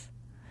around us.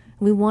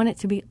 We want it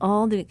to be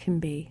all that it can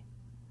be.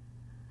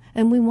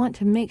 And we want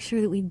to make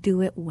sure that we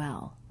do it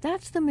well.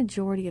 That's the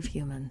majority of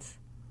humans.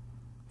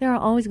 There are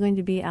always going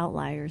to be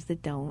outliers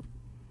that don't.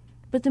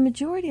 But the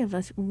majority of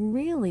us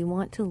really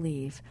want to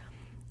leave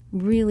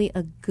really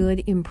a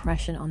good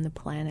impression on the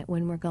planet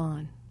when we're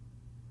gone.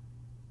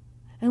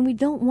 And we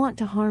don't want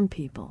to harm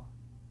people.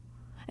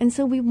 And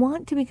so we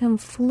want to become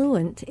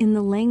fluent in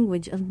the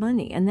language of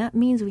money. And that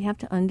means we have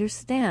to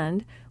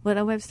understand what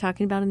I was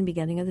talking about in the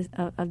beginning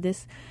of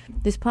this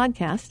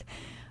podcast,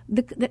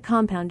 the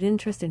compound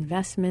interest,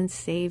 investments,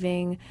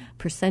 saving,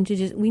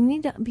 percentages. We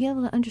need to be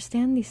able to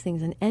understand these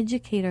things and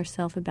educate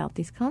ourselves about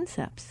these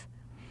concepts.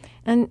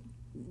 And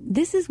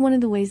this is one of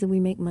the ways that we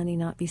make money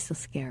not be so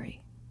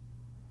scary.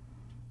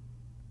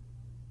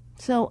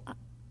 So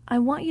I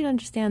want you to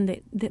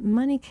understand that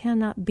money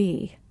cannot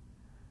be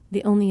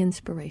the only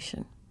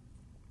inspiration.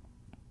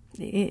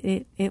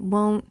 It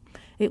won't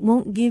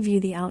give you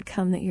the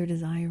outcome that you're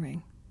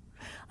desiring.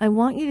 I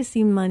want you to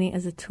see money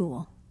as a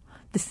tool,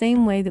 the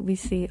same way that we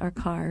see our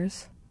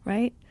cars,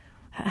 right?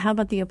 How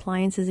about the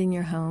appliances in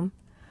your home?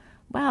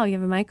 Wow, you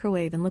have a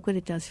microwave, and look what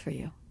it does for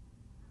you.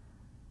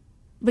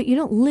 But you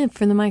don't live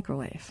for the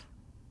microwave.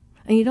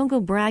 And you don't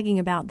go bragging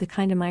about the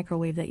kind of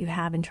microwave that you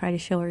have and try to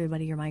show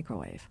everybody your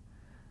microwave.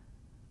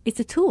 It's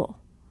a tool.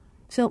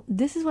 So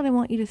this is what I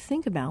want you to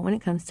think about when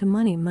it comes to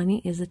money.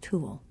 Money is a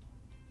tool.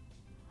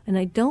 And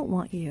I don't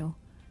want you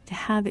to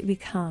have it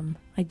become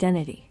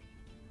identity.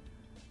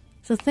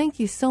 So thank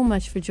you so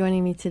much for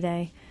joining me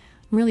today.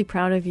 I'm really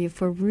proud of you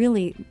for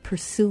really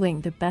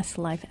pursuing the best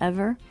life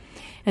ever.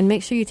 And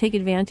make sure you take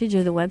advantage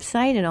of the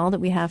website and all that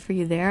we have for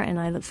you there. And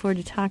I look forward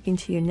to talking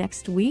to you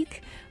next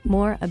week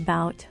more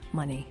about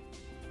money.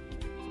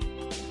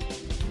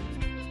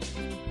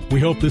 We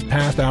hope this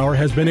past hour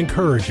has been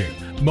encouraging,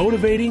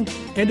 motivating,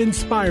 and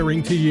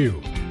inspiring to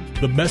you.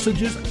 The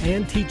messages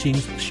and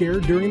teachings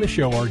shared during the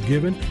show are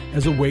given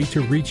as a way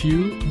to reach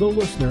you, the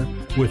listener,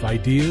 with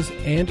ideas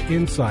and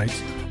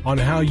insights on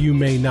how you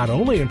may not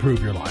only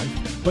improve your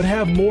life, but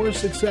have more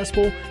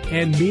successful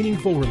and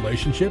meaningful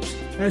relationships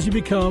as you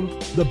become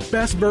the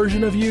best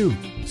version of you.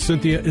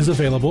 Cynthia is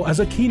available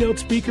as a keynote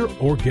speaker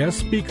or guest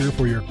speaker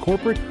for your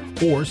corporate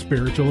or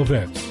spiritual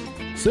events.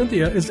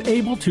 Cynthia is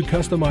able to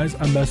customize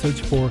a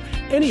message for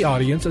any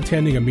audience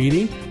attending a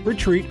meeting,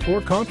 retreat,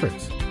 or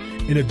conference.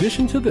 In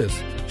addition to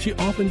this, she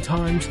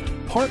oftentimes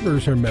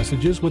partners her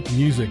messages with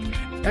music,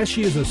 as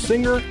she is a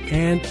singer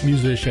and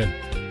musician.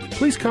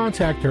 Please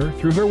contact her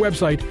through her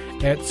website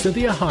at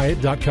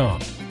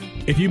CynthiaHyatt.com.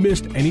 If you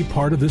missed any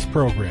part of this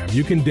program,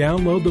 you can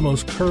download the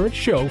most current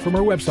show from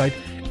her website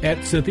at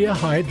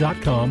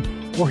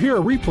CynthiaHyatt.com or hear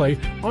a replay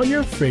on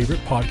your favorite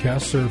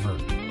podcast server.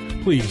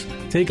 Please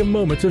take a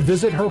moment to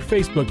visit her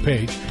Facebook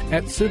page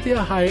at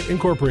Cynthia Hyatt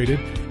Incorporated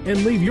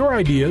and leave your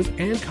ideas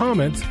and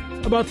comments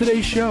about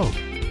today's show.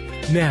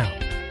 Now,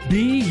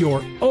 be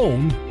your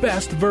own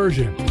best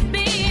version.